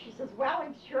over it?" She says, "Well,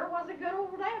 he sure was a good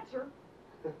old dancer."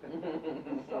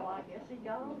 So I guess he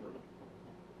got over it.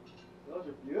 Those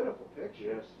are beautiful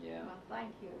pictures. Yes. Yeah. Well,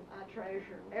 thank you. I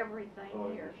treasure everything Oh,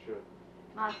 you here. should.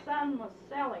 My son was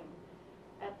selling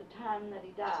at the time that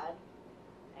he died,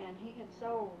 and he had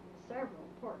sold several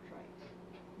portraits.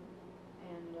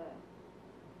 And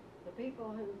the people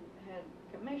who had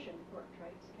commissioned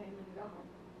portraits came and got them.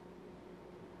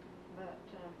 But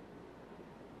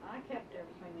I kept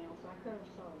everything else. I could have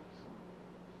sold some.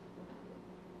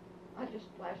 I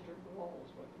just plastered the walls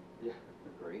with them. Yeah.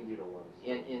 Great. You don't want to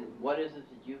see And what is it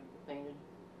that you painted?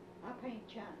 I paint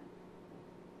china.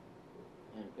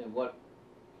 And what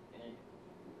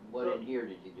in here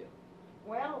did you do?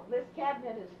 Well, this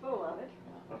cabinet is full of it.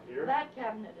 Up here? That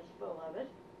cabinet is full of it.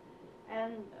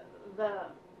 And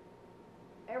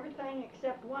everything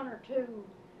except one or two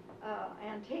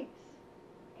antiques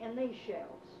in these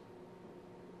shelves.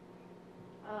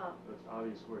 That's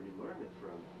obvious where you learned it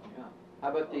from. Yeah. How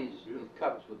about Oh, these beautiful.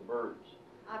 cups with birds?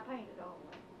 I painted all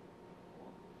of them.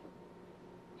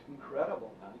 It's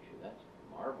incredible. Actually, that's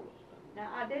marvelous stuff. Now,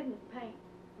 I didn't paint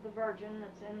the Virgin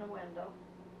that's in the window.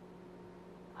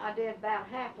 I did about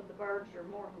half of the birds, or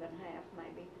more than half,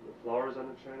 maybe. The flowers on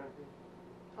the china thing?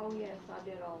 Oh, yes, I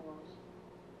did all those.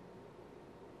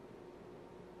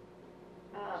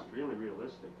 Extremely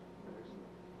realistic. Excellent.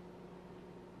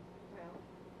 Well,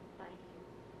 thank you.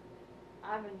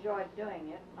 I've enjoyed doing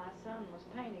it. My son was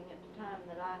painting at the time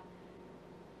that I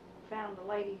found a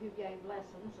lady who gave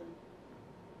lessons, and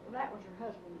that was her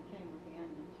husband that came with the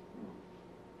onions.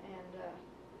 And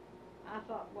I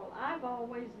thought, well, I've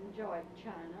always enjoyed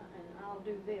China, and I'll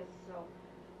do this so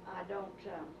I don't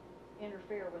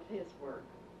interfere with his work.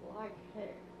 Like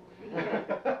heck.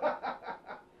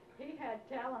 He had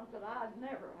talent that I'd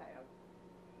never have.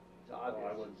 It's obvious.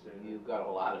 Oh, I wouldn't say that. You've got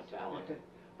a lot of talent.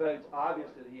 But it's obvious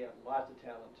that he had lots of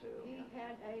talent too. He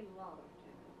had a lot of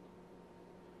talent.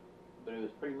 But it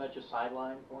was pretty much a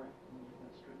sideline for him?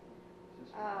 That's true. It's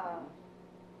just-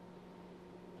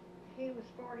 He was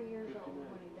 40 years old 59.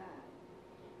 when he died.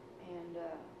 And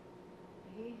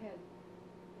he had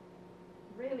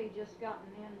really just gotten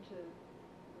into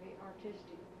the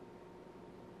artistic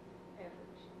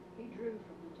efforts. He drew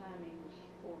from the time he was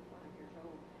 4 or 5 years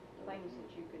old, things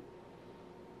that you could,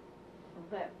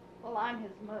 well, I'm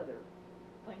his mother,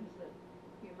 things that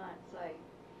you might say,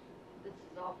 this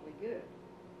is awfully good.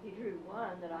 He drew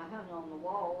one that I hung on the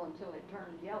wall until it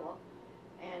turned yellow,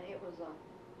 and it was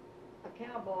a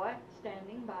cowboy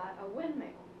standing by a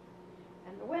windmill.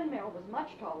 And the windmill was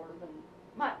much taller than,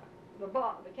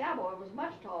 the cowboy was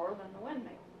much taller than the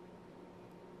windmill.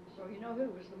 So you know who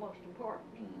was the most important.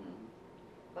 Mm-hmm.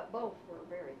 But both were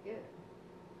very good.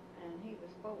 And he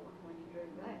was 4 when he drew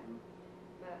that.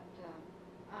 But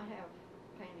I have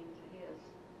paintings of his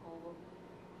all over.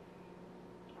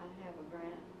 I have a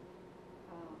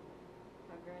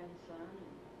grandson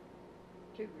and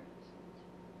 2 grandsons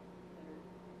that are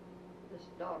this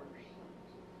daughter's sons.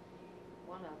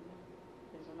 One of them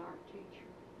is an art teacher.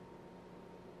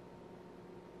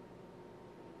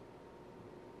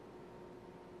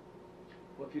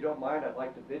 Well, if you don't mind, I'd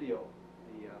like to video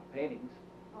the paintings.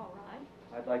 All right.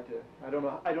 I'd like to. I don't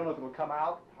know if it'll come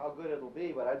out, how good it'll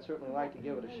be, but I'd certainly like to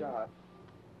give it a shot.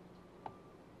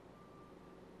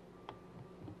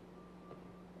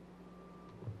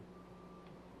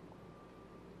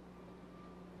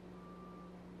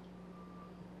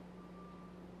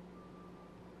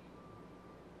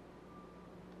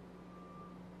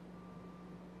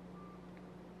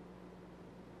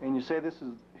 And you say this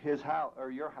is his house or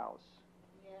your house?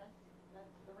 Yes,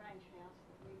 that's the ranch house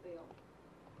that we built.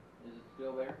 Is it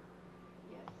still there?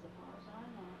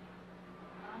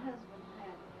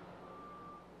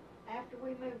 we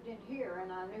moved in here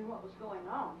and I knew what was going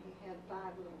on, he had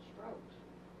 5 little strokes.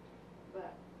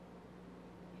 But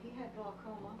he had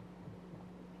glaucoma,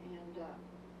 and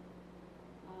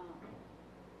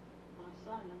my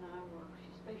son and I were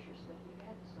suspicious that he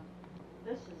had some.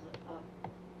 This is a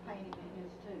painting of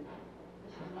his too.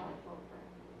 This is not a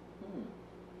photograph.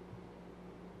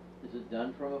 Is it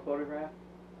done from a photograph?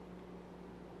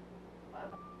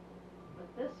 But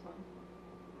this one,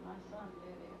 my son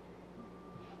did it.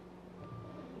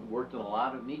 Worked in a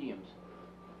lot of mediums.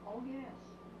 Oh yes.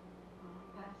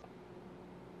 Past.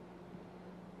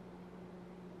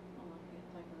 Oh, I can't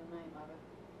think of the name of it.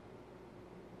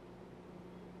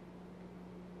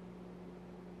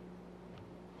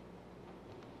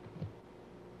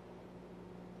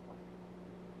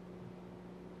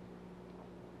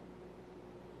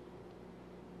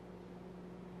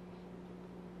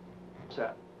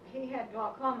 Set. He had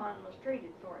glaucoma and was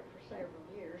treated for it for several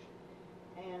years,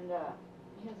 and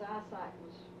his eyesight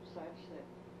was such that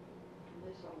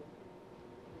this old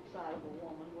excitable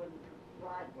woman wouldn't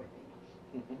ride with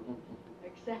him,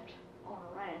 except on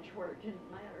a ranch where it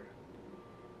didn't matter.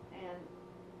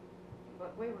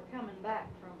 But we were coming back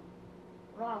from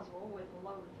Roswell with a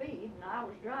load of feed, and I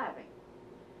was driving.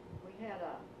 We had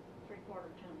a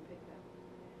 3/4 ton pickup,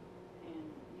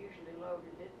 and usually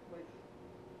loaded it with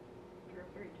 2 or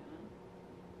 3 ton.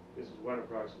 This is when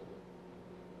approximately?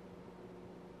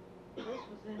 This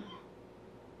was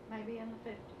maybe in the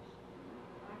 50s.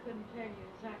 I couldn't tell you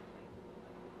exactly.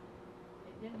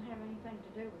 It didn't have anything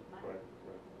to do with mine. Right.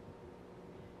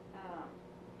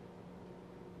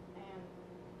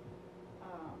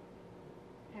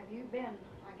 Have you been,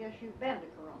 I guess you've been to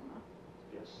Corona,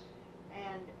 Yes.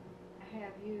 and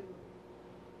have you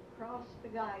crossed the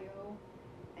Gallo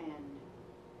and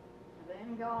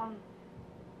then gone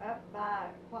up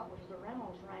by what was the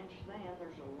Reynolds Ranch then?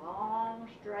 There's a long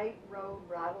straight road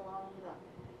right along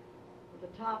the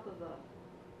top of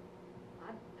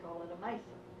I'd call it a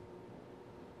mesa.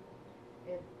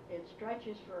 It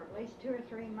stretches for at least 2 or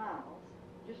 3 miles,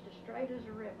 just as straight as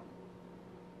a ribbon.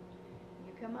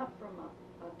 You come up from a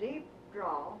deep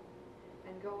draw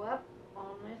and go up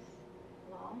on this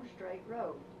long straight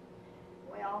road.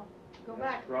 Well, go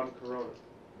That's back. from Corona.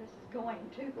 This is going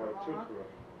to Going to Corona. Corona.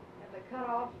 And the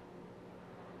cutoff,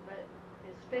 but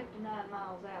it's 59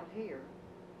 miles out here,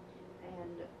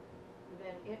 and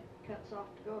then it cuts off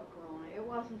to go to Corona. It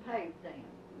wasn't paved then.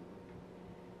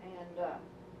 And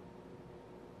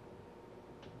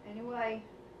anyway,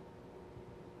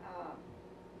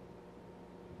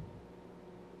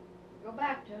 go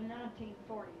back to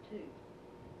 1942.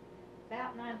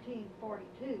 About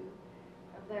 1942,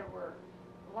 there were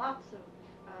lots of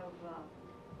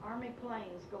Army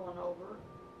planes going over,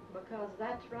 because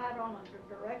that's right on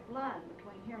a direct line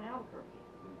between here and Albuquerque.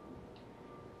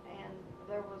 And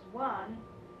there was one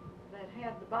that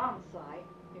had the bomb sight.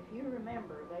 If you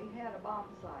remember, they had a bomb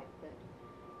sight that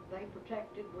they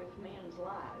protected with men's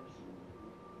lives.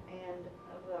 And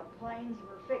the planes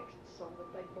were fixed so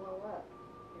that they'd blow up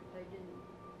if they didn't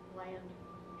land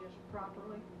just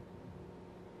properly.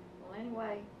 Well,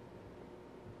 anyway,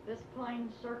 this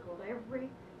plane circled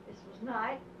this was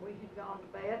night, we had gone to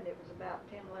bed, and it was about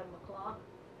 10, 11 o'clock,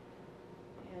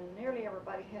 and nearly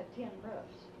everybody had tin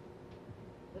roofs.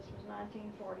 This was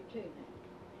 1942 now.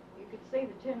 You could see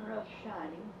the tin roofs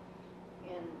shining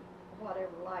in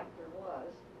whatever light there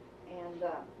was, and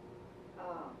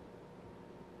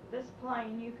this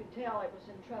plane, you could tell it was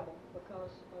in trouble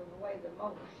because of the way the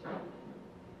motors sounded.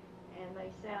 And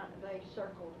they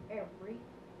circled every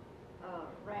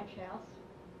ranch house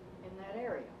in that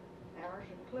area, ours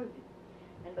included.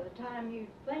 And by the time you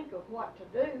think of what to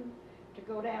do to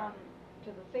go down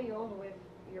to the field with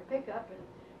your pickup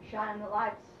and shine the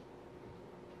lights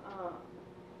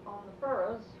on the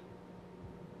furrows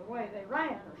the way they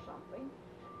ran or something,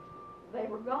 they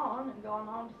were gone and gone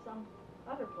on to some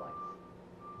other place.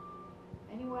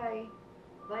 Anyway,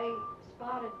 they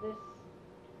spotted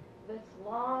this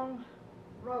long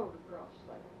road across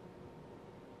there,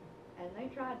 and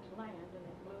they tried to land, and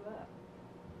it blew up.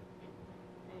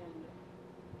 And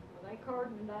they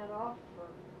cordoned that off for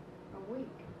a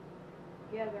week,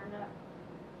 gathering up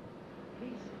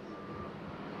pieces.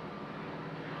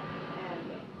 And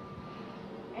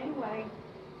anyway,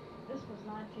 this was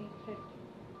 1950,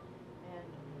 and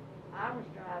I was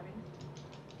driving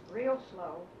real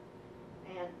slow,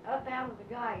 and up out of the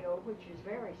Gallo, which is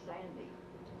very sandy.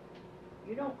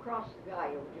 You don't cross the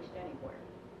Gallo just anywhere.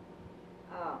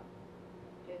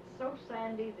 It's so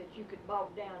sandy that you could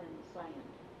bog down in the sand.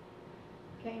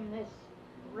 Came this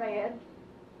red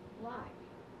light,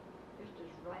 just as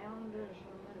round as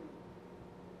the moon.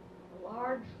 A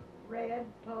large red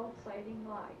pulsating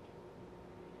light.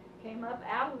 Came up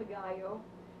out of the gallo,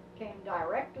 came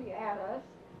directly at us,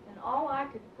 and all I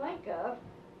could think of,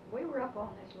 we were up on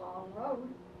this long road,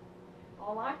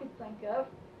 all I could think of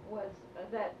was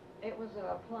that it was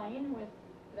a plane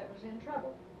that was in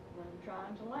trouble when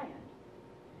trying to land.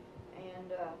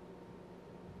 And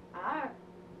I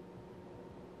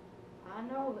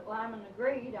know that Lyman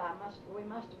agreed. We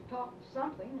must have talked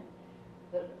something.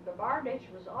 And the bar ditch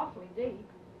was awfully deep,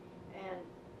 and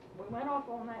we went off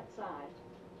on that side.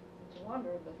 It's a wonder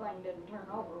the thing didn't turn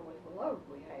over with the load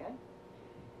we had.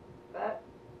 But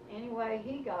anyway,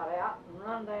 he got out and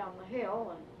run down the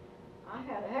hill, and I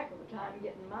had a heck of a time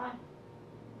getting my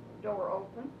door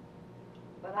open.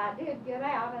 But I did get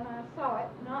out, and I saw it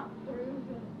not through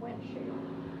the windshield.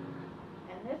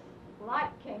 And this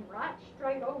light came right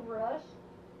straight over us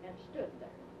and stood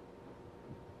there,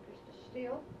 just as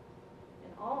still.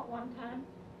 And all at one time,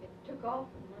 it took off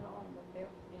and went on in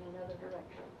another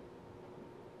direction.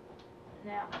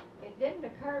 Now, it didn't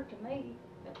occur to me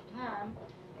at the time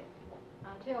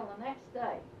until the next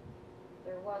day.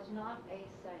 There was not a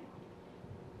sound.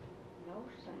 No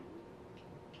sound.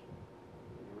 You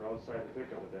were outside the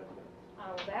pickup at that time. I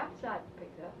was outside the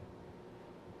pickup.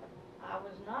 I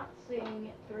was not seeing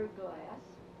it through glass.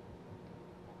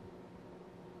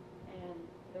 And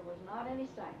there was not any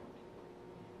sound.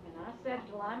 And I said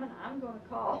to Lyman, I'm going to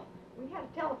call. We had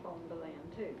a telephone bill in,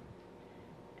 too.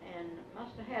 And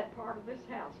must have had part of this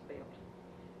house built.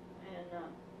 And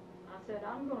I said,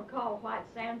 I'm going to call White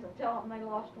Sands and tell them they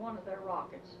lost one of their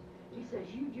rockets. He says,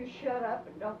 you just shut up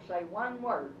and don't say one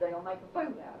word. They'll make a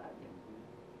fool out of you.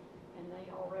 And they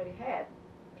already had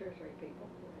 2 or 3 people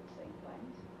who had seen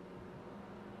things.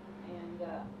 And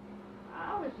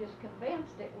I was just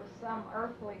convinced it was some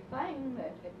earthly thing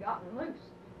that had gotten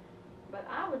loose. But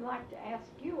I would like to ask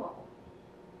you all,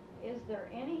 is there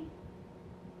any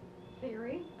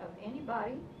theory of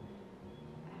anybody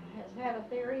has had a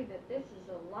theory that this is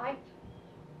a light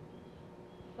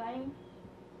thing?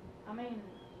 I mean,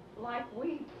 like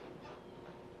we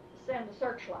send a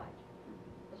searchlight.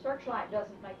 The searchlight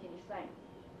doesn't make any sound.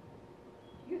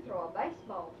 You throw a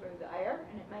baseball through the air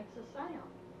and it makes a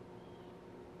sound.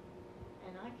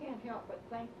 And I can't help but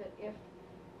think that if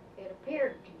it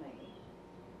appeared to me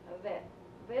that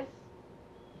this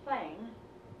thing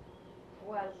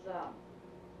was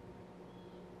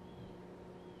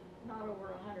not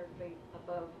over 100 feet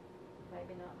above,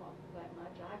 maybe not that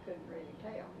much, I couldn't really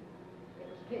tell. It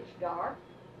was pitch dark.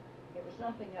 It was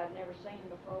something I'd never seen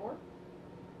before.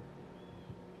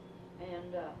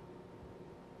 And has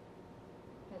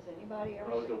anybody ever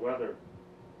How was seen the weather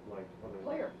like?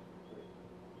 Clear.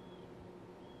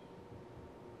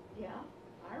 Yeah,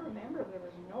 I remember there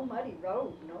was no muddy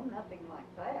road, no nothing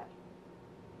like that.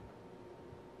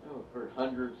 I've heard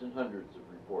hundreds and hundreds of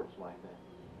reports like that.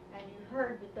 And you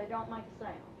heard that they don't make a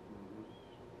sound. Mm-hmm.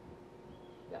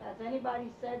 Yeah. Has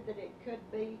anybody said that it could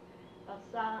be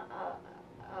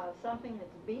something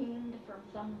that's beamed from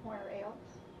somewhere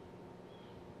else?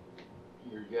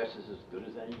 Your guess is as good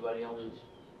as anybody else's.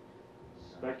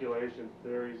 Speculation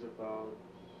theories about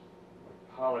like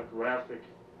holographic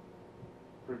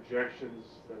projections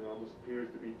that almost appears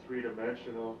to be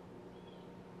 3-dimensional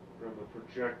from a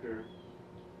projector.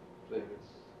 But and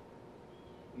it's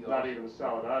not even a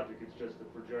solid object, it's just a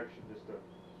projection, just a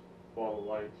ball of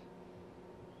light.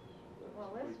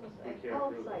 Well, this was we a can't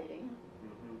prove it. pulsating,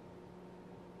 Mm-hmm.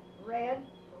 red,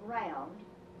 round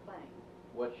thing.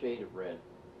 What shade of red?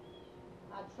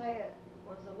 I'd say it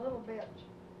was a little bit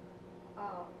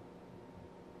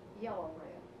yellow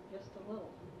red, just a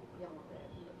little yellow red.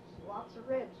 There's lots of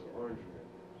reds to it. Orange red.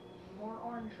 More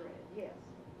orange red, yes.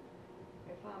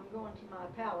 If I'm going to my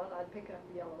palette, I'd pick up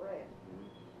yellow red.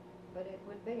 But it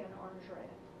would be an orange red.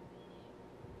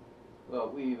 Well,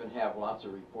 we even have lots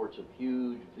of reports of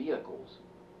huge vehicles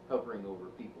hovering over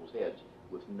people's heads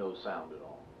with no sound at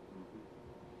all.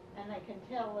 And they can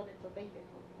tell that it's a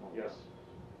vehicle. Yes.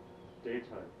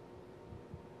 Daytime.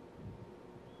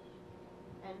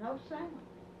 And no sound.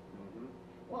 Mm-hmm.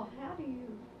 Well, how do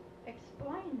you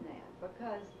explain that?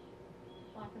 Because,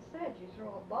 like I said, you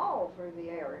throw a ball through the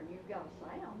air and you've got a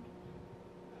sound.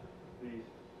 The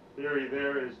theory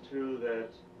there is too that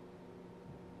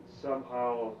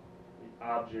somehow the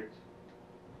object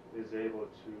is able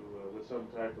to, with some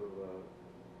type of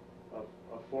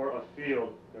a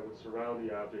field that would surround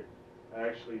the object,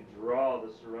 actually draw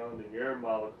the surrounding air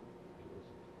molecules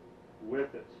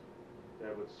with it,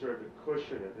 that would serve to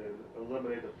cushion it and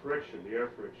eliminate the friction, the air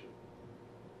friction.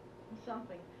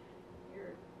 Something.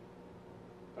 You're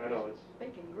I know it's.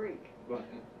 speaking Greek. But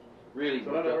Really, so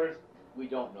in other words, we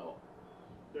don't know.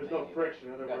 there's no Maybe friction.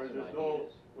 In other got words, some there's no,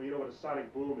 ideas. well, you know what a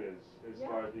sonic boom is, as Yeah.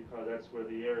 far as, because that's where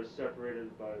the air is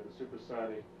separated by the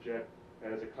supersonic jet,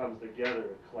 and as it comes together,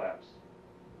 it claps.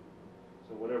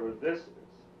 So whatever this is,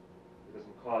 it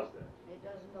doesn't cause that. It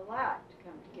doesn't allow it to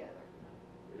come together.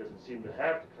 It doesn't seem to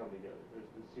have to come together. There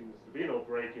seems to be no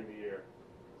break in the air.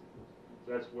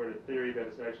 So that's where the theory that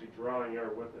it's actually drawing air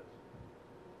with it.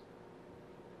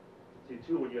 See,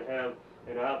 too, when you have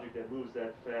an object that moves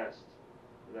that fast,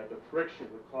 that the friction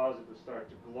would cause it to start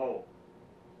to glow.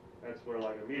 That's where,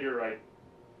 like, a meteorite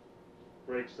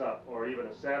breaks up, or even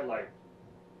a satellite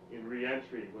in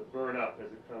re-entry would burn up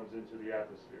as it comes into the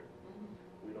atmosphere.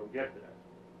 We don't get that.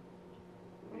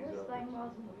 Well, this thing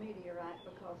wasn't a meteorite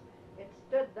because it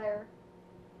stood there.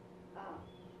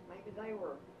 Maybe they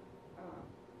were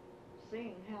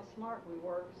seeing how smart we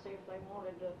were to see if they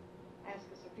wanted to ask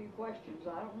us a few questions.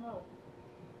 I don't know.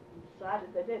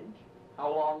 Decided they didn't.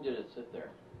 How long did it sit there?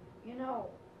 You know,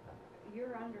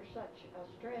 you're under such a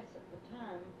stress at the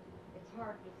time, it's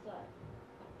hard to say.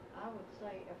 I would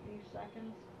say a few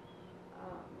seconds,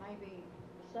 maybe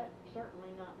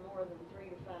certainly not more than 3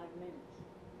 to 5 minutes.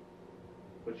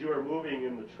 But you were moving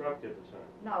in the truck at the time.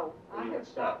 No, Or I you had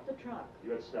stopped the truck.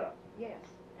 You had stopped. Yes.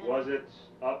 and Was it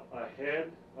up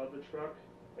ahead of the truck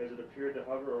as it appeared to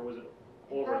hover, or was it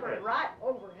overhead? Covered right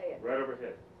overhead. Right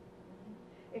overhead.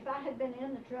 If I had been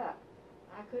in the truck,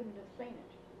 I couldn't have seen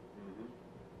it.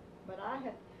 But I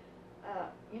had,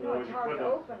 you In know, other it's words, you hard to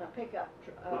couldn't have open a pickup.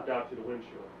 Looked out through the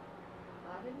windshield.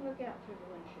 I didn't look out through the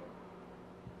windshield.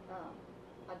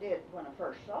 I did when I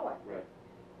first saw it. Right.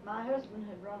 My husband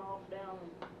had run off down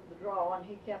the draw, and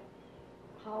he kept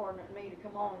hollering at me to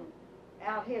come on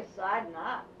out his side, and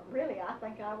I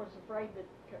think I was afraid that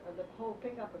the whole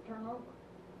pickup would turn over,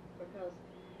 because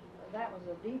that was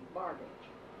a deep bar ditch.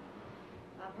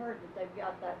 I've heard that they've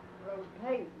got that road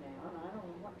paved now, and I don't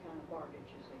know what kind of bar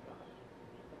ditches they got,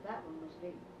 but that one was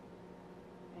deep.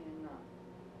 And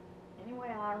anyway,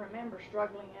 I remember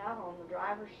struggling out on the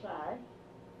driver's side,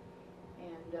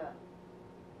 and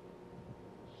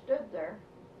stood there,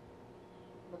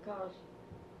 because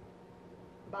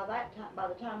by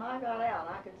the time I got out,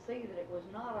 I could see that it was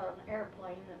not an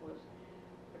airplane that was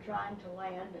trying to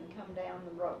land and come down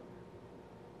the road.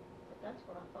 But that's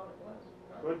what I thought it was.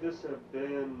 Could this have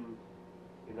been in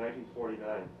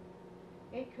 1949?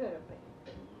 It could have been.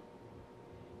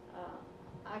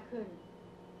 I couldn't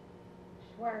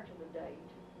swear to the date.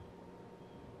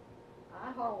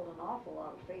 I hauled an awful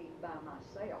lot of feed by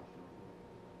myself.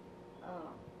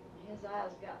 His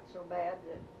eyes got so bad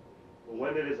that... Well,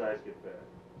 when did his eyes get bad?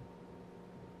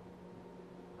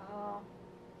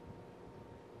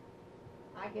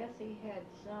 I guess he had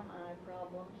some eye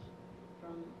problems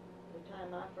from the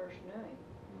time I first knew him.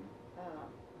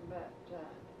 But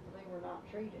they were not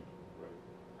treated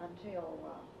until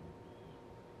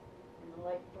in the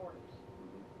late 40s.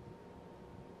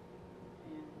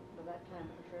 And by that time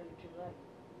it was really too late.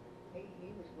 He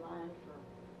was blind for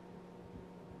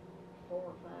 4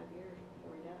 or 5 years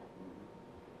before he died.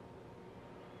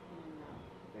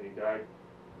 And he died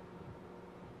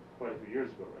quite a few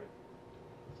years ago, right?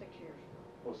 6 years ago.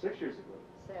 Oh, 6 years ago.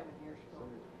 7 years ago.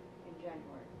 In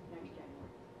January, next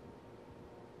January.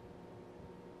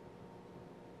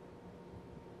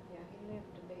 Yeah, he lived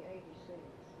to be 86.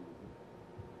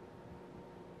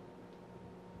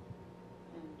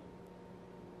 And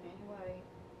anyway,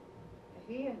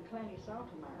 he and Clenny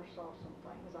Saltemeyer saw some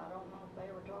things. I don't know if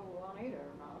they were told Juanita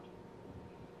or not.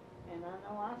 And I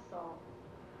know I saw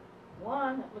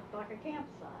one that looked like a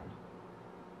campsite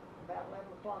about 11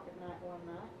 o'clock at night one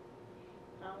night.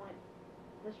 I went,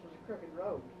 this was a crooked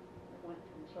road that went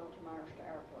from Saltemeyer's to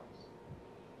our place.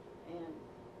 And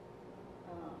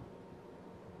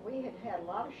we had had a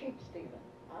lot of sheep stealing.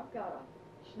 I've got a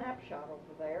snapshot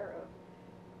over there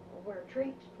of where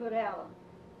Treats put out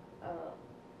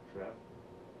Trap?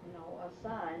 a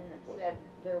sign that said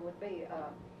there would be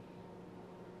that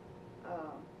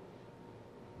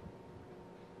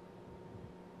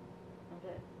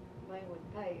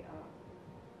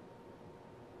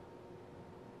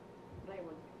they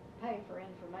would pay for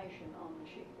information on the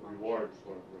sheep. Reward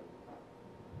for it.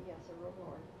 Yes, a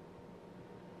reward.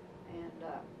 And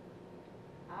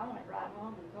I went right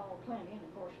home and called Clenny, and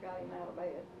of course got him out of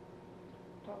bed.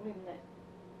 Told him that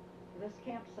this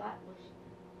campsite was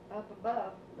up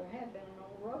above. There had been an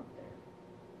old road there.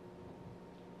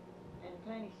 And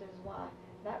Clenny says, why,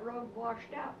 that road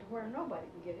washed out to where nobody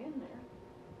can get in there.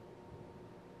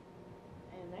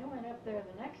 And they went up there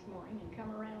the next morning and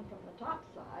come around from the top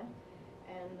side,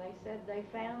 and they said they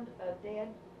found a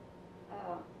dead,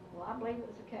 well, I believe it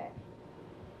was a calf.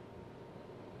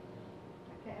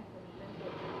 A calf that had been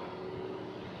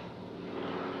butchered.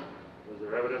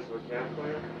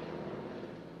 campfire?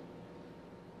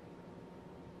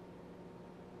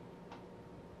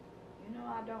 You know,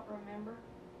 I don't remember,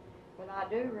 but I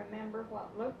do remember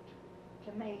what looked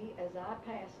to me as I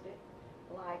passed it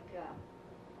like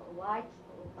lights,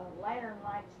 lantern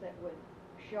lights that would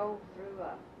show through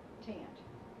a tent,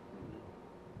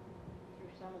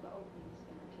 through some of the openings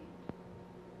in the tent.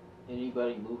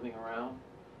 Anybody moving around?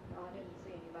 No, I didn't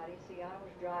see anybody. See, I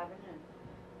was driving and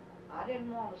I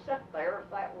didn't want to sit there if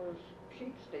that was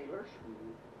sheep stealers and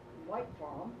wait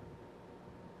for them.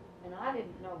 And I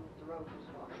didn't know that the road was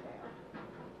washed out.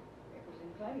 It was in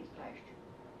Clay's pasture.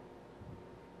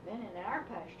 Then in our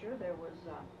pasture there was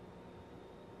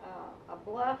a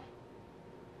bluff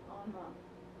on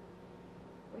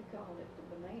we called it the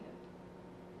Bonita.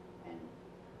 And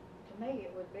to me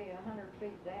it would be 100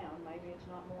 feet down, maybe it's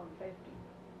not more than 50.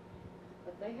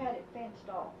 But they had it fenced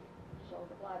off so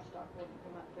the livestock wouldn't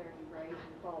come up there and graze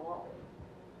and fall off.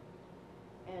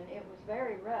 And it was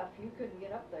very rough. You couldn't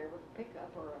get up there with a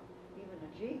pickup or even a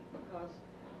Jeep because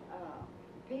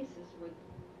pieces would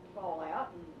fall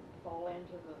out and fall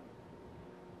into the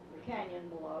canyon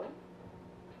below.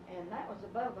 And that was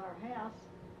above our house.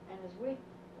 And as we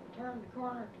turned the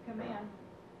corner to come in,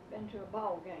 been to a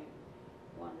ball game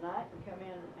one night and come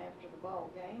in after the ball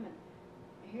game, and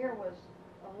here was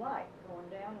a light going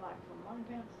down like from one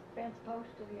fence post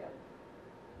to the other.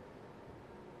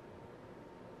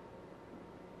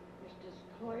 Just as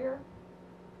clear.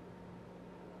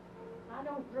 I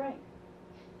don't drink.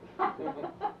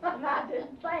 And I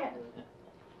didn't then.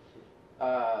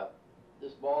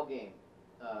 This ball game,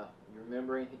 you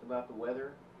remember anything about the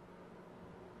weather?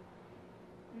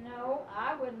 No,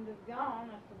 I wouldn't have gone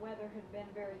if the weather had been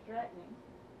very threatening.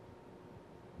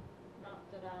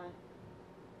 Not that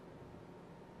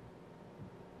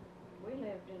we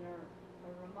lived in a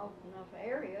remote enough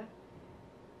area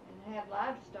and had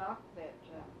livestock that,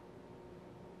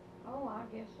 I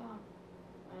guess I'm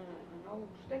an old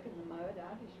stick in the mud. I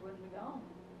just wouldn't have gone.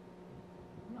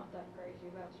 I'm not that crazy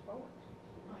about sports.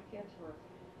 My kids were,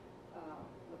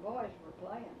 the boys were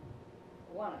playing,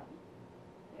 one of them.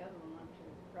 The other one went to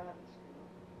private school.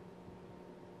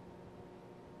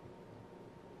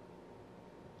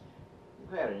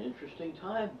 You've had an interesting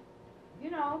time. You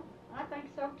know, I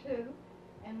think so too.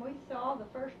 And we saw the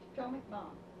first atomic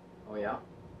bomb. Oh yeah?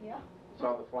 Yeah.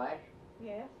 Saw the flash?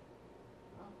 Yes.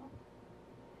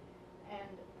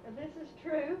 And this is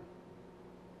true.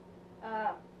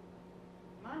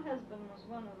 My husband was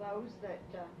one of those that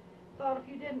thought if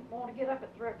you didn't want to get up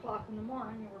at 3 o'clock in the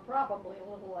morning, you were probably a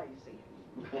little lazy.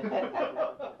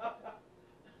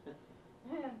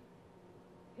 And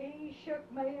he shook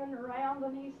me around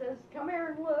and he says, "Come here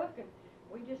and look." And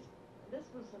this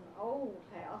was an old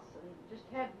house and just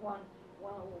had one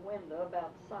little window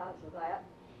about the size of that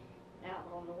out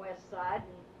on the west side,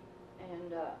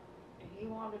 and he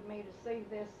wanted me to see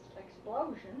this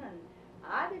explosion, and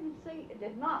I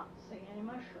did not see any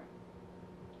mushroom.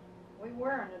 We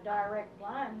were in a direct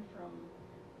line from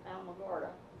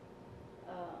Alamogordo,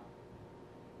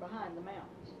 behind the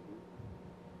mountains.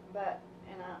 But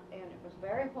and it was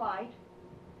very white,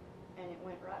 and it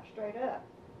went right straight up.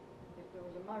 If there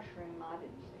was a mushroom, I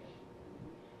didn't see it.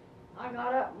 I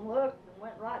got up and looked and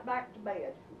went right back to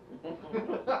bed.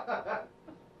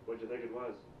 What'd you think it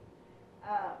was?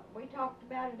 We talked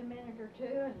about it a minute or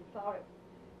two and thought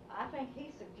I think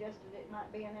he suggested it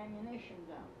might be an ammunition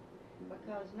dump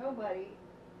because nobody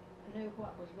knew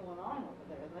what was going on over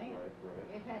there then. Right.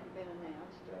 It hadn't been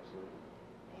announced. Absolutely.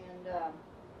 And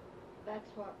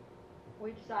that's what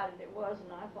we decided it was,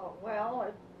 and I thought, well,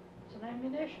 it's an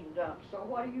ammunition dump, so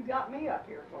what do you got me up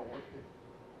here for?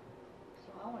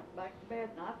 So I went back to bed,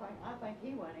 and I think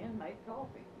he went in and made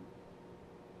coffee.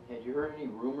 Had you heard any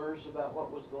rumors about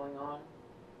what was going on?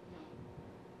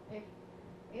 No.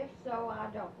 If so, I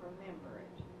don't remember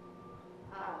it.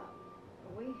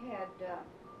 We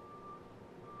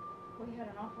had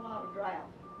an awful lot of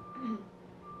drought,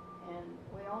 and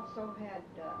we also had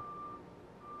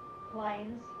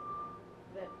planes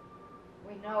that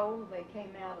we know they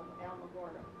came out of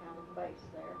Alamogordo, out of the base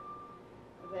there,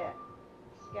 that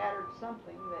scattered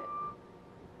something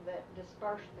that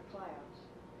dispersed the clouds,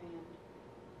 and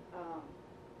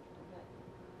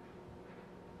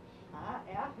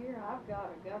out here I've got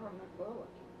a government bullet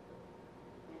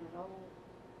in an old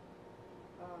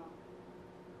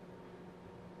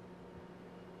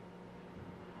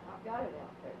I've got it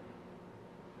out there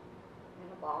in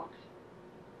a box.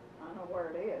 I know where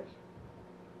it is.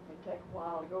 It'd take a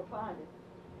while to go find it.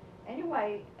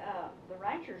 Anyway, the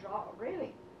ranchers all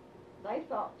really, they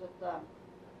thought that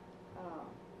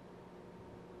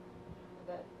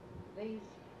these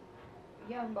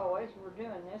young boys were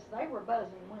doing this. They were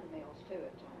buzzing windmills too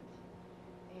at times,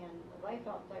 and they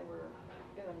thought they were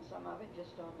doing some of it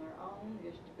just on their own,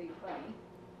 just to be funny.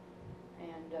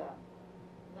 And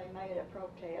they made a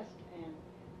protest, and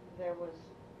there was,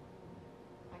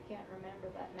 I can't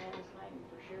remember that man's name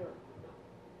for sure.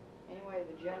 Anyway,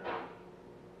 the general,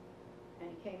 and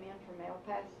he came in from El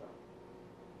Paso,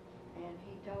 and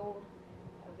he told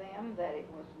them that it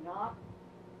was not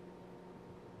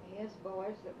his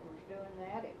boys that was doing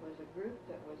that. It was a group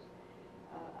that was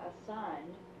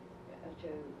assigned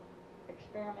to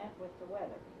experiment with the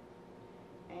weather.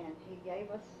 And he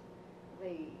gave us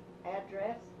the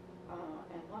address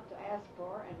and what to ask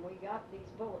for, and we got these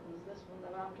bulletins, this one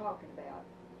that I'm talking about.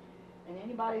 And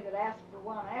anybody that asked for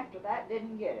one after that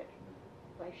didn't get it.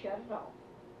 They shut it off.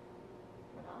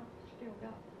 But I still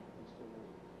got it.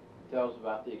 Tell us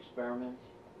about the experiments.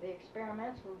 The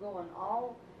experiments were going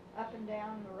all up and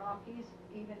down the Rockies,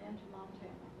 even into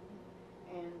Montana.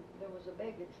 And there was a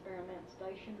big experiment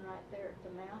station right there at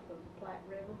the mouth of the Platte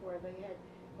River where they had,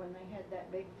 when they had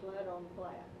that big flood on the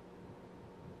Platte.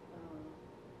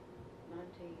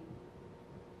 1960.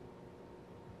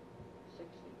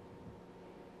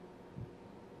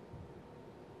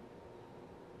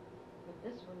 But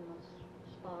this one was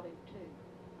spotted too.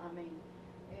 I mean,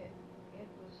 it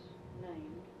was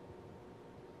named.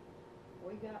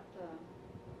 We got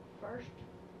first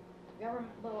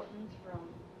government bulletins from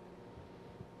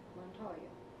Montoya,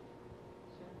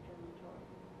 Senator Montoya.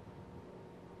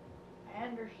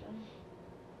 Anderson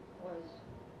was,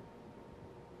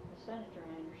 Senator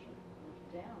Anderson was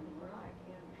down right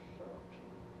in Sorrelton.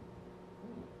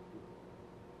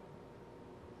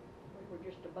 We were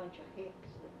just a bunch of hicks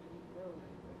that didn't know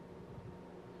anything.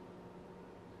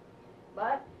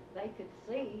 But they could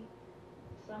see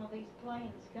some of these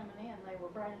planes coming in. They were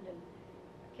branding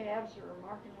calves or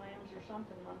marking lambs or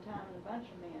something one time, and a bunch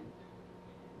of men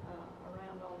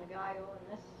around on the Gallo, and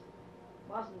this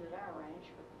wasn't at our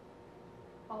ranch, but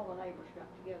all the neighbors got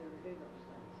together to do those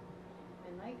things.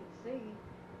 And they could see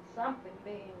something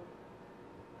being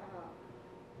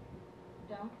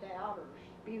dumped out or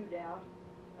spewed out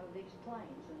of these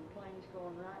planes, and the planes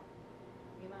going right,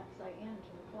 you might say, into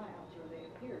the clouds, or they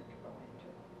appeared to go into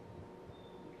them.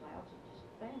 The clouds would just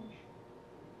vanish.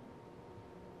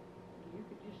 You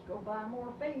could just go buy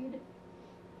more feed.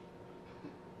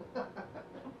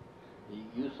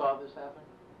 You saw this happen?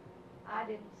 I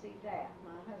didn't see that.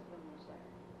 My husband was there.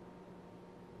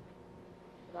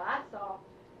 But I saw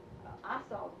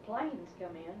the planes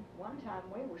come in. One time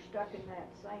we were stuck in that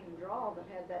same draw that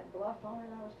had that bluff on it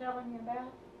I was telling you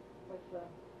about. With the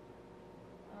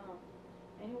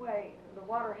anyway, the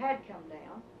water had come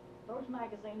down. Those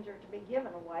magazines are to be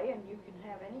given away, and you can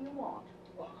have any you want.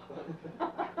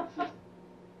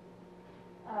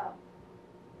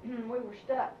 We were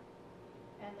stuck,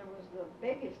 and there was the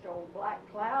biggest old black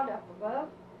cloud up above,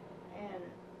 and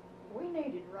we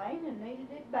needed rain and needed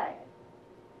it bad.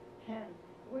 And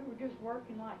we were just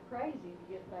working like crazy to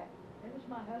get that. It was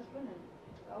my husband and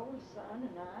the oldest son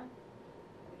and I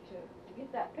to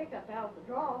get that pickup out of the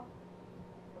draw,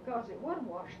 because it would have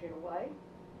washed it away.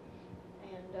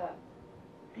 And the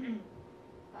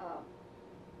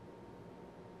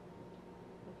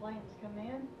planes come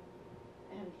in,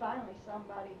 and finally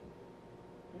somebody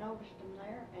noticed them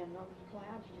there, and those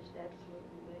clouds just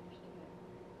absolutely vanished away.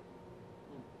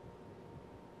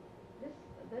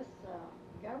 This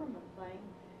government thing,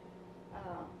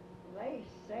 they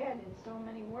said in so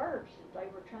many words that they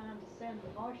were trying to send the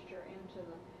moisture into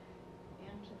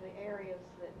the areas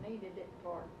that needed it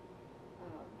for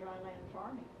dryland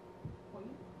farming, wheat,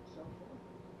 and so forth.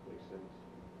 Makes sense.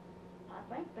 I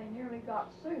think they nearly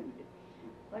got sued.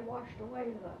 They washed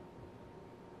away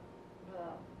the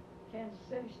Kansas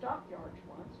City stockyards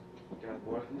once, Got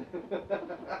one.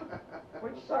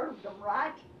 which served them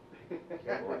right.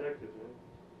 Got predicted, man.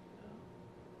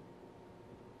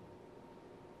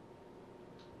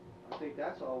 I think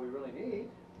that's all we really need.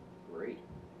 Great.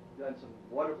 Done some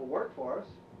wonderful work for us.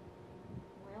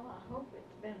 Well, I hope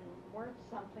it's been worth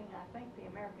something. I think the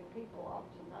American people ought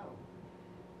to know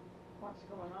what's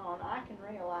going on. I can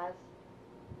realize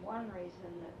one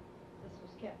reason that this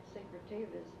was kept secretive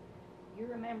is, you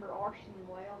remember Orson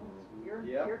Welles? Mm-hmm.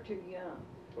 Yep. You're too young.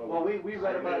 Well, we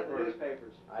read about it in the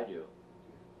newspapers. I do.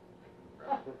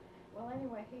 Well,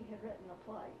 anyway, he had written a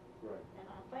play, Right. and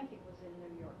I think it was in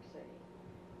New York City,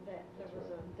 that there That's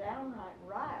was right. a downright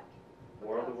riot.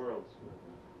 War of the because- Worlds.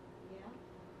 Yeah.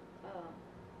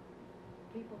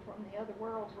 People from the other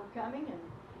worlds were coming, and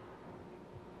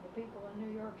the people in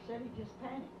New York City just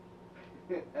panicked.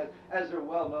 as they're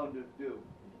well known to do,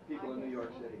 people I in New guess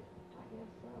York so. City. I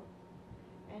guess so.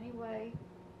 anyway,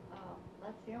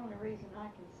 that's the only reason I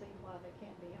can see why they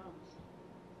can't be honest.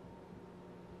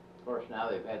 Of course, now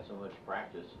they've had so much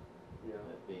practice Yeah.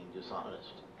 at being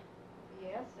dishonest.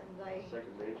 Yes, and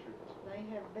Second nature. they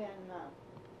have been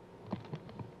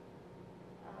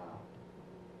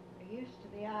used to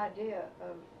the idea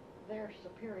of their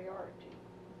superiority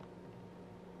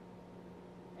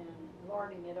and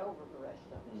lording it over the rest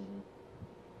of us. Mhm.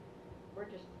 We're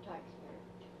just the taxpayer.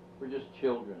 We're just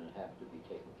children that have to be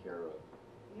taken care of.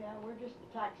 Yeah, we're just the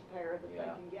taxpayer that Yeah.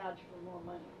 they can gouge for more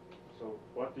money. So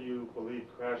what do you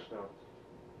believe crashed out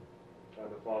on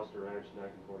the Foster Ranch in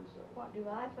 1947? What do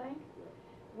I think? Yeah.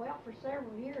 Well, for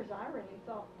several years, I really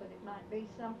thought that it might be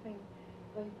something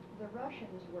the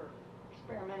Russians were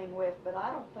experimenting with, but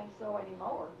I don't think so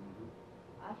anymore.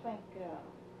 I think that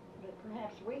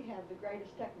perhaps we have the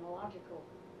greatest technological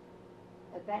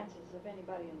advances of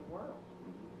anybody in the world.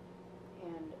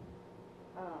 And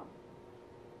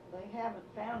they haven't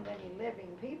found any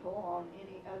living people on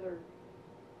any other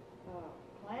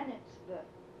planets, but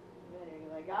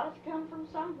they got to come from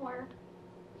somewhere.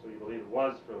 So you believe it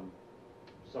was from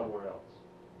somewhere else?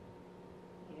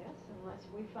 Yes, unless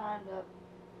we find a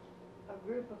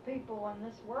group of people in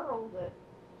this world that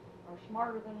are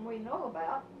smarter than we know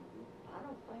about, I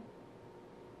don't think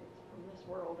it's from this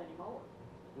world anymore.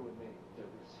 You and me.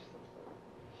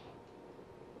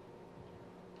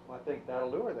 Well, I think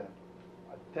that'll do her then.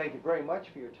 Thank you very much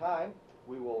for your time.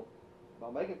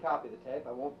 I'll make a copy of the tape.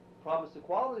 I won't promise the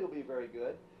quality will be very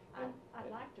good.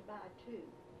 I'd like to buy two.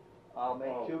 I'll make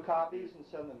Oh. 2 copies and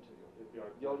send them to you. It'd be our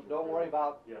You'll, pleasure. don't worry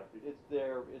about, Yeah.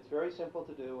 it's very simple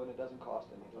to do and it doesn't cost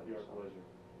It'd anything. be our so. pleasure.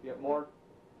 You get more,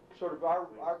 sort of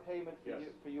our payment for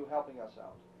Yes. for you helping us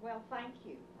out. Well, thank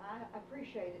you. I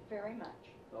appreciate it very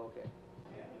much. Okay.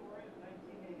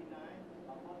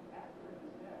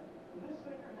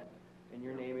 And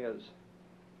your name is?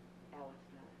 Alice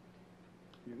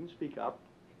Knight. You can speak up.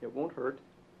 It won't hurt.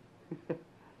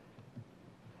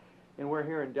 And we're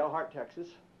here in Delhart, Texas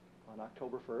on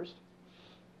October 1st.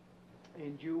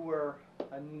 And you were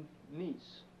a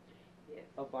niece Yes.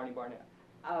 of Barney Barnett.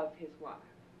 Of his wife.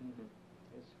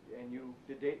 And you,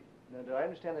 did I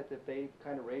understand that they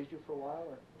kind of raised you for a while,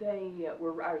 or?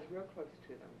 I was real close to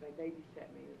them. They babysat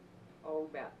me,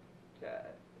 about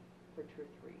for 2 or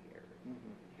 3 years.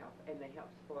 And they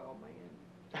helped spoil me.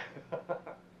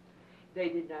 And they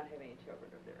did not have any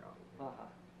children of their own.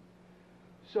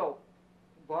 So,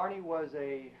 Barney was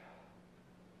a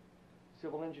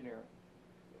civil engineer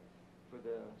for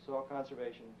the Soil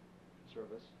Conservation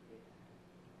Service,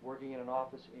 working in an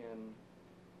office in,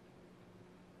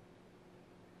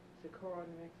 Socorro,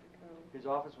 New Mexico. his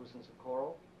office was in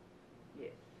Socorro?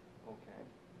 Yes. Okay.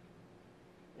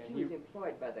 He was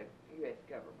employed by the U.S.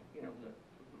 government, you know. Mhm.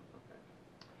 Okay.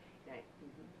 Now,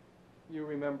 You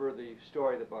remember the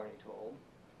story that Barney told?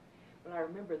 Well, I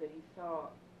remember that he saw,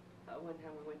 one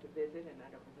time we went to visit, and I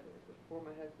don't know whether it was before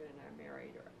my husband and I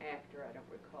married or after, I don't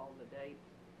recall the dates,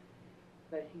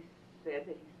 but he said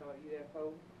that he saw a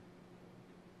UFO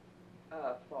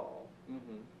fall.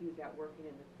 He was out working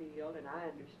in the field, and I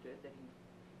understood that he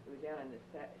was out in the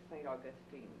St.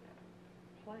 Augustine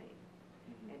plain,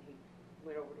 and he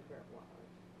went over to where it was,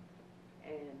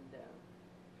 and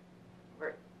where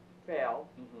it fell,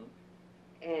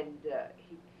 and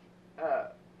he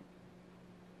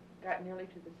got nearly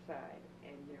to the side,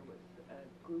 and there was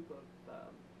a group of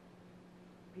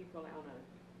people on a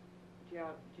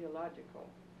geological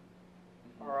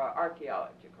or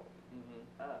archaeological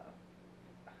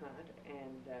hunt,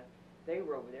 and they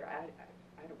were over there. I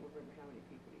don't remember how many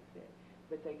people he said,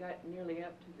 but they got nearly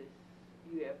up to this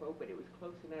UFO, but it was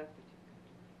close enough that you could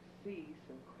see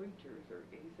some creatures, or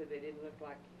he said they didn't look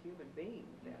like human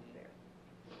beings out there.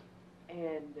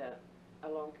 And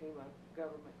along came a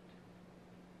government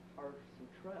or some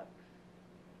trucks.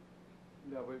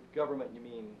 No, with government you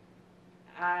mean?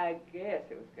 I guess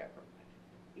it was government.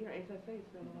 You know, as I say, it's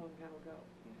been a long time ago.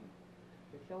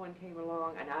 But someone came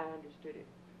along, and I understood it.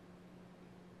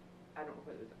 I don't know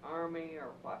whether it was Army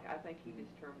or what. I think he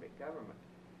just termed it government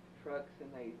trucks,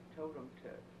 and they told them to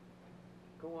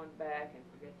go on back and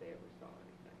forget they ever saw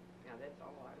anything. Now, that's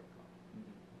all I recall.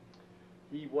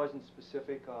 He wasn't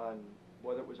specific on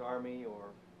whether it was Army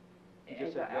or he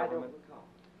just said I government? don't recall.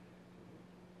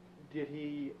 Did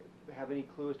he have any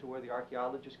clue as to where the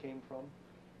archaeologist came from?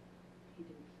 He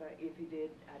didn't say. If he did,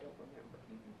 I don't remember.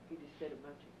 He just said a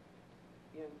bunch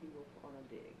of young people on a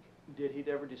dig. Did he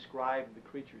ever describe the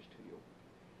creatures to you?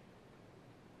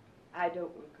 I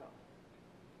don't recall.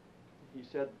 He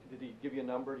said, did he give you a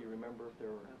number? Do you remember if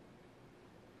there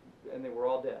were? And they were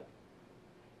all dead.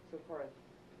 So far as,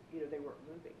 they weren't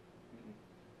moving.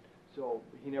 So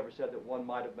he never said that one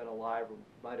might have been alive or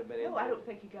might have been No, I injured? don't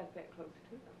think he got that close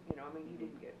to them. You know, I mean, he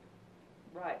didn't get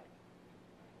right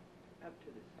up to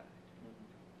the side.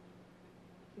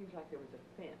 Seems like there was a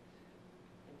fence,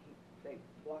 and they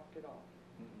blocked it off.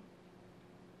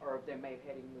 Or they may have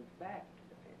had him move back to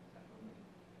the fence, I don't know.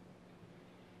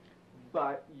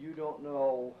 But you don't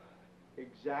know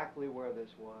exactly where this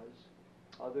was,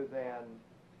 other than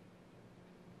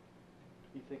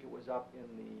you think it was up in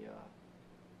the...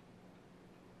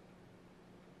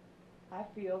 I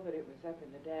feel that it was up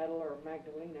in the Daddle or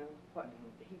Magdalena, what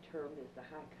he termed as the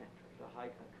high country. the high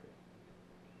country.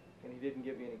 And he didn't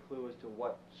give you any clue as to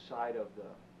what side of the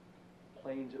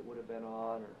plains it would have been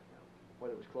on, or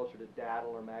whether it was closer to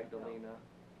Daddle or Magdalena?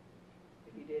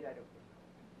 If he did, I don't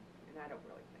know. And I don't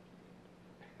really think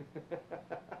he did.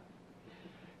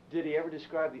 Did he ever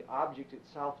describe the object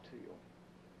itself to you?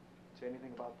 Say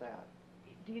anything about that?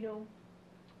 Do you know,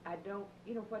 I don't,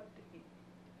 you know what,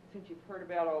 since you've heard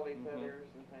about all these others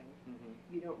and things,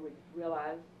 you don't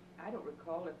realize, I don't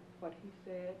recall if what he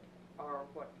said or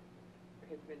what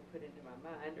has been put into my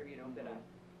mind, or, you know, that I,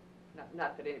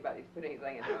 not that anybody's put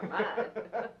anything into my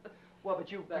mind. Well,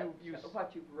 but you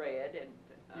what you've read and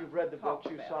you've read the books,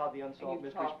 talked you about, saw the and Unsolved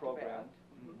you've Mysteries talked program. about,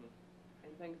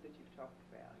 and things that you've talked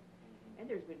about. And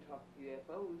there's been talk of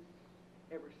UFOs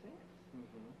ever since.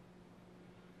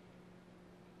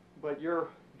 But your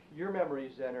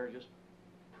memories then are just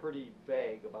pretty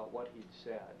vague about what he'd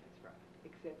said. That's right.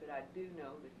 Except that I do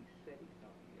know that he said he saw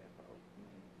a UFO.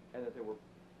 And that there were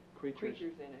creatures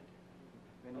In it,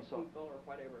 and or he saw. people or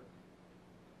whatever.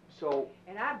 So,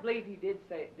 And I believe he did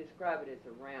describe it as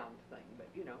a round thing, but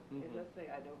you know, as I say,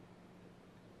 I don't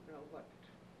know what.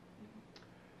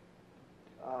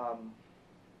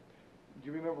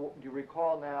 do you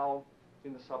recall now,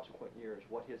 in the subsequent years,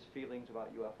 what his feelings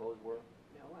about UFOs were?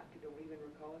 No, I don't even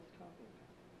recall us talking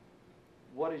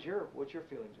about it. What's your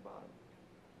feelings about him?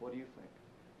 What do you think?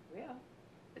 Well,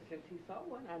 since he saw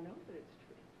one, I know that it's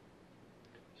true.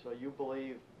 So you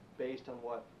believe, based on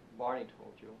what Barney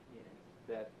told you, Yes.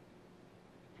 that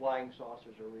flying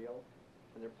saucers are real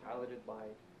and they're piloted by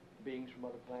beings from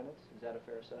other planets? Is that a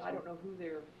fair assessment? I don't know who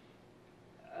they're.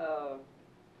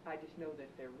 I just know that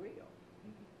they're real.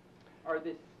 Or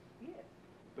this, yes.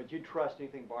 But you'd trust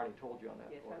anything Barney told you on that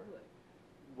Yes, order? I would.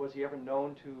 Was he ever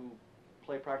known to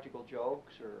play practical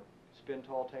jokes or spin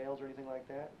tall tales or anything like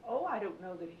that? Oh, I don't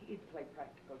know that he'd play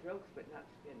practical jokes, but not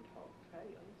spin tall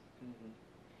tales.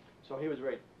 So he was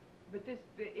very... But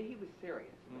he was serious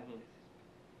about Mhm. this.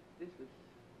 This was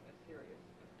a serious.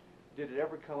 Did it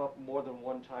ever come up more than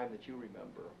one time that you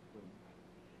remember?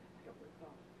 I don't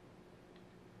recall.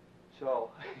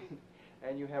 So,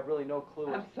 and you have really no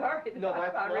clue. I'm sorry that No, my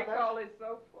well, recall is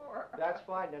so poor. That's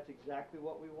fine. That's exactly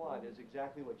what we want, is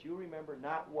exactly what you remember,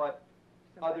 not what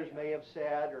Somebody others may have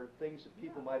said or things that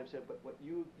people Yeah. might have said, but what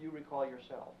you recall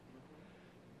yourself.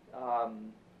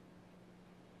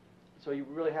 So you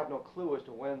really have no clue as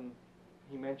to when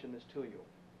he mentioned this to you,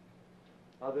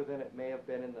 other than it may have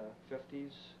been in the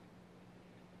 50s?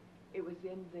 It was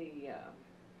in the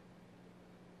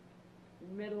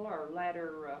middle or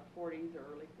latter 40s or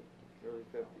early 50s. Early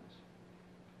 50s.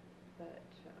 But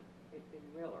it's been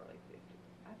real early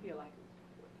 50s. I feel like it was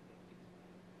before the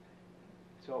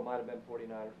 50s. So it might have been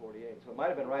 49 or 48. So it might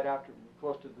have been right after,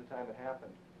 close to the time it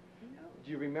happened. Who knows?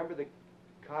 Do you remember the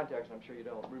context? I'm sure you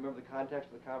don't. Remember the context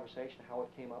of the conversation, how it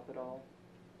came up at all?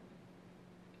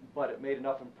 But it made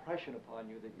enough impression upon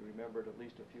you that you remembered at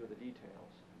least a few of the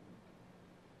details.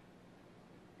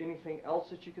 Anything else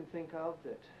that you can think of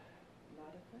that...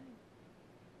 Not a thing.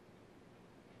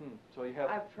 So you have...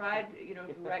 I've tried, you know,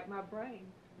 to rack my brain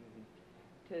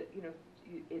Mhm. to, you know,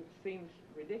 it seems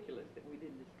ridiculous that we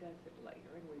didn't discuss it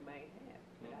later, and we may have,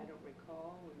 but I Mhm. don't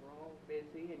recall. We were all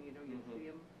busy, and, you know, you Mhm. see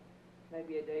them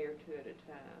maybe a day or two at a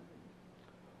time.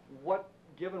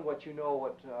 Given what you know,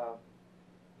 what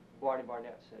Barney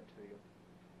Barnett said to you,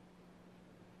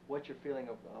 what's your feeling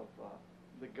of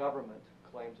the government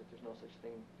claims that there's no such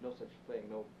thing,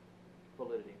 no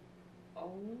validity?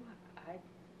 Oh, I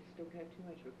just don't have too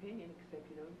much opinion, except,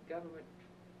 you know, the government,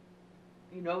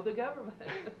 the government.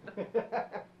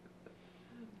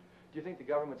 Do you think the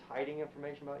government's hiding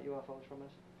information about UFOs from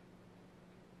us?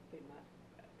 They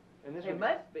might. And this They would-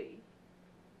 must be.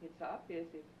 It's obvious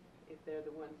if they're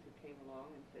the ones who came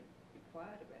along and said, be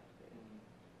quiet about this.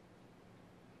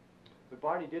 But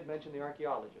Barney did mention the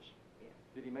archaeologist. Yeah.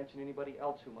 Did he mention anybody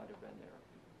else who might have been there?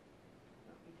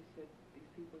 No, he just said, these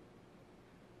people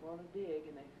want to dig,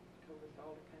 and they told us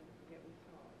all to kind of forget we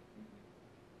saw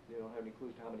it. You don't have any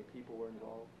clues to how many people were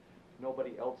involved?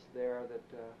 Nobody else there that...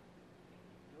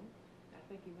 No, I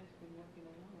think he must have been working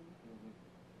alone.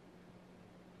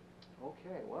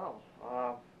 Okay, well,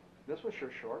 this was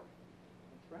sure short.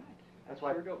 That's right. That's I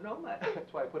why sure don't know much.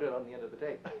 That's why I put it on the end of the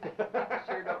tape. I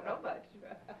sure don't know much.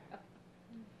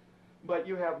 But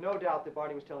you have no doubt that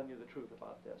Barney was telling you the truth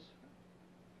about this.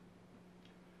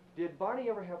 Did Barney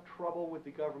ever have trouble with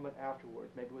the government afterwards,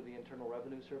 maybe with the Internal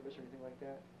Revenue Service or anything like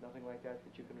that? Nothing like that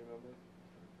that you can remember?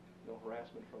 No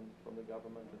harassment from the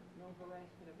government? No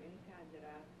harassment of any kind that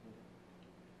I...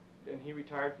 And he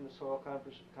retired from the Soil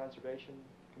Conservation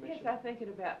Commission? Yes, I think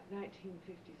in about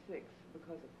 1956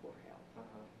 because of poor health.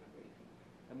 Reason.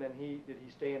 And then did he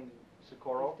stay in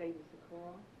Socorro? He stayed in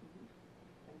Socorro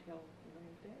until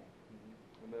his death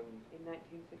And then, in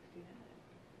 1969.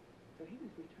 So he was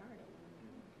retired a long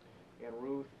time. and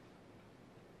Ruth,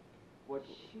 what?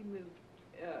 She moved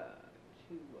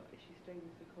she stayed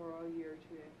in Socorro a year or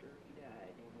two after he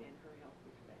died, and her health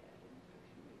was bad, and so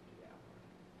she moved to Dalhart.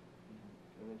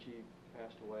 And then she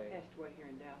passed away. Passed away here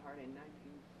in Dalhart in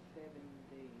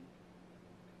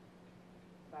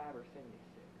 1975 or 76.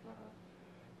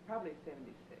 Probably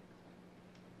 76.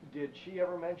 Did she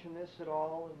ever mention this at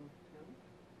all? And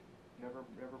No?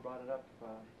 never brought it up? No,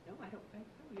 I don't think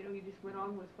so. You know, you just went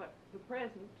on with what the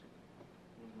present.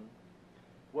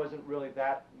 Wasn't really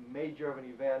that major of an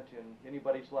event in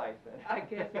anybody's life then? I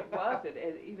guess it wasn't,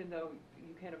 even though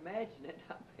you can't imagine it.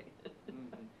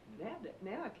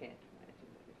 Now I can't imagine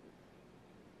that it was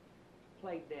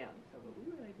played down, so but we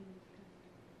really didn't discuss it.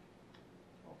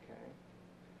 Okay.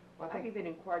 Well, I even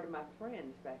inquired of my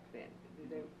friends back then.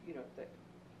 They, you know, that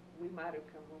we might have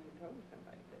come home and told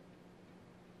somebody that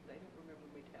they don't remember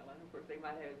me telling. Of course, they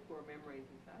might have as poor memories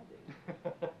as I do.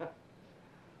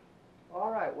 All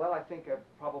right. Well, I think I've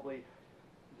probably,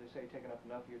 as I say, taken up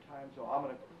enough of your time, so I'm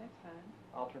gonna. That's fine.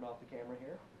 I'll turn off the camera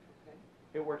here. Okay.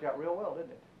 It worked out real well,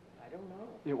 didn't it? I don't know.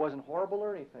 It wasn't horrible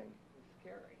or anything. It was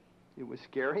scary. It was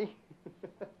scary.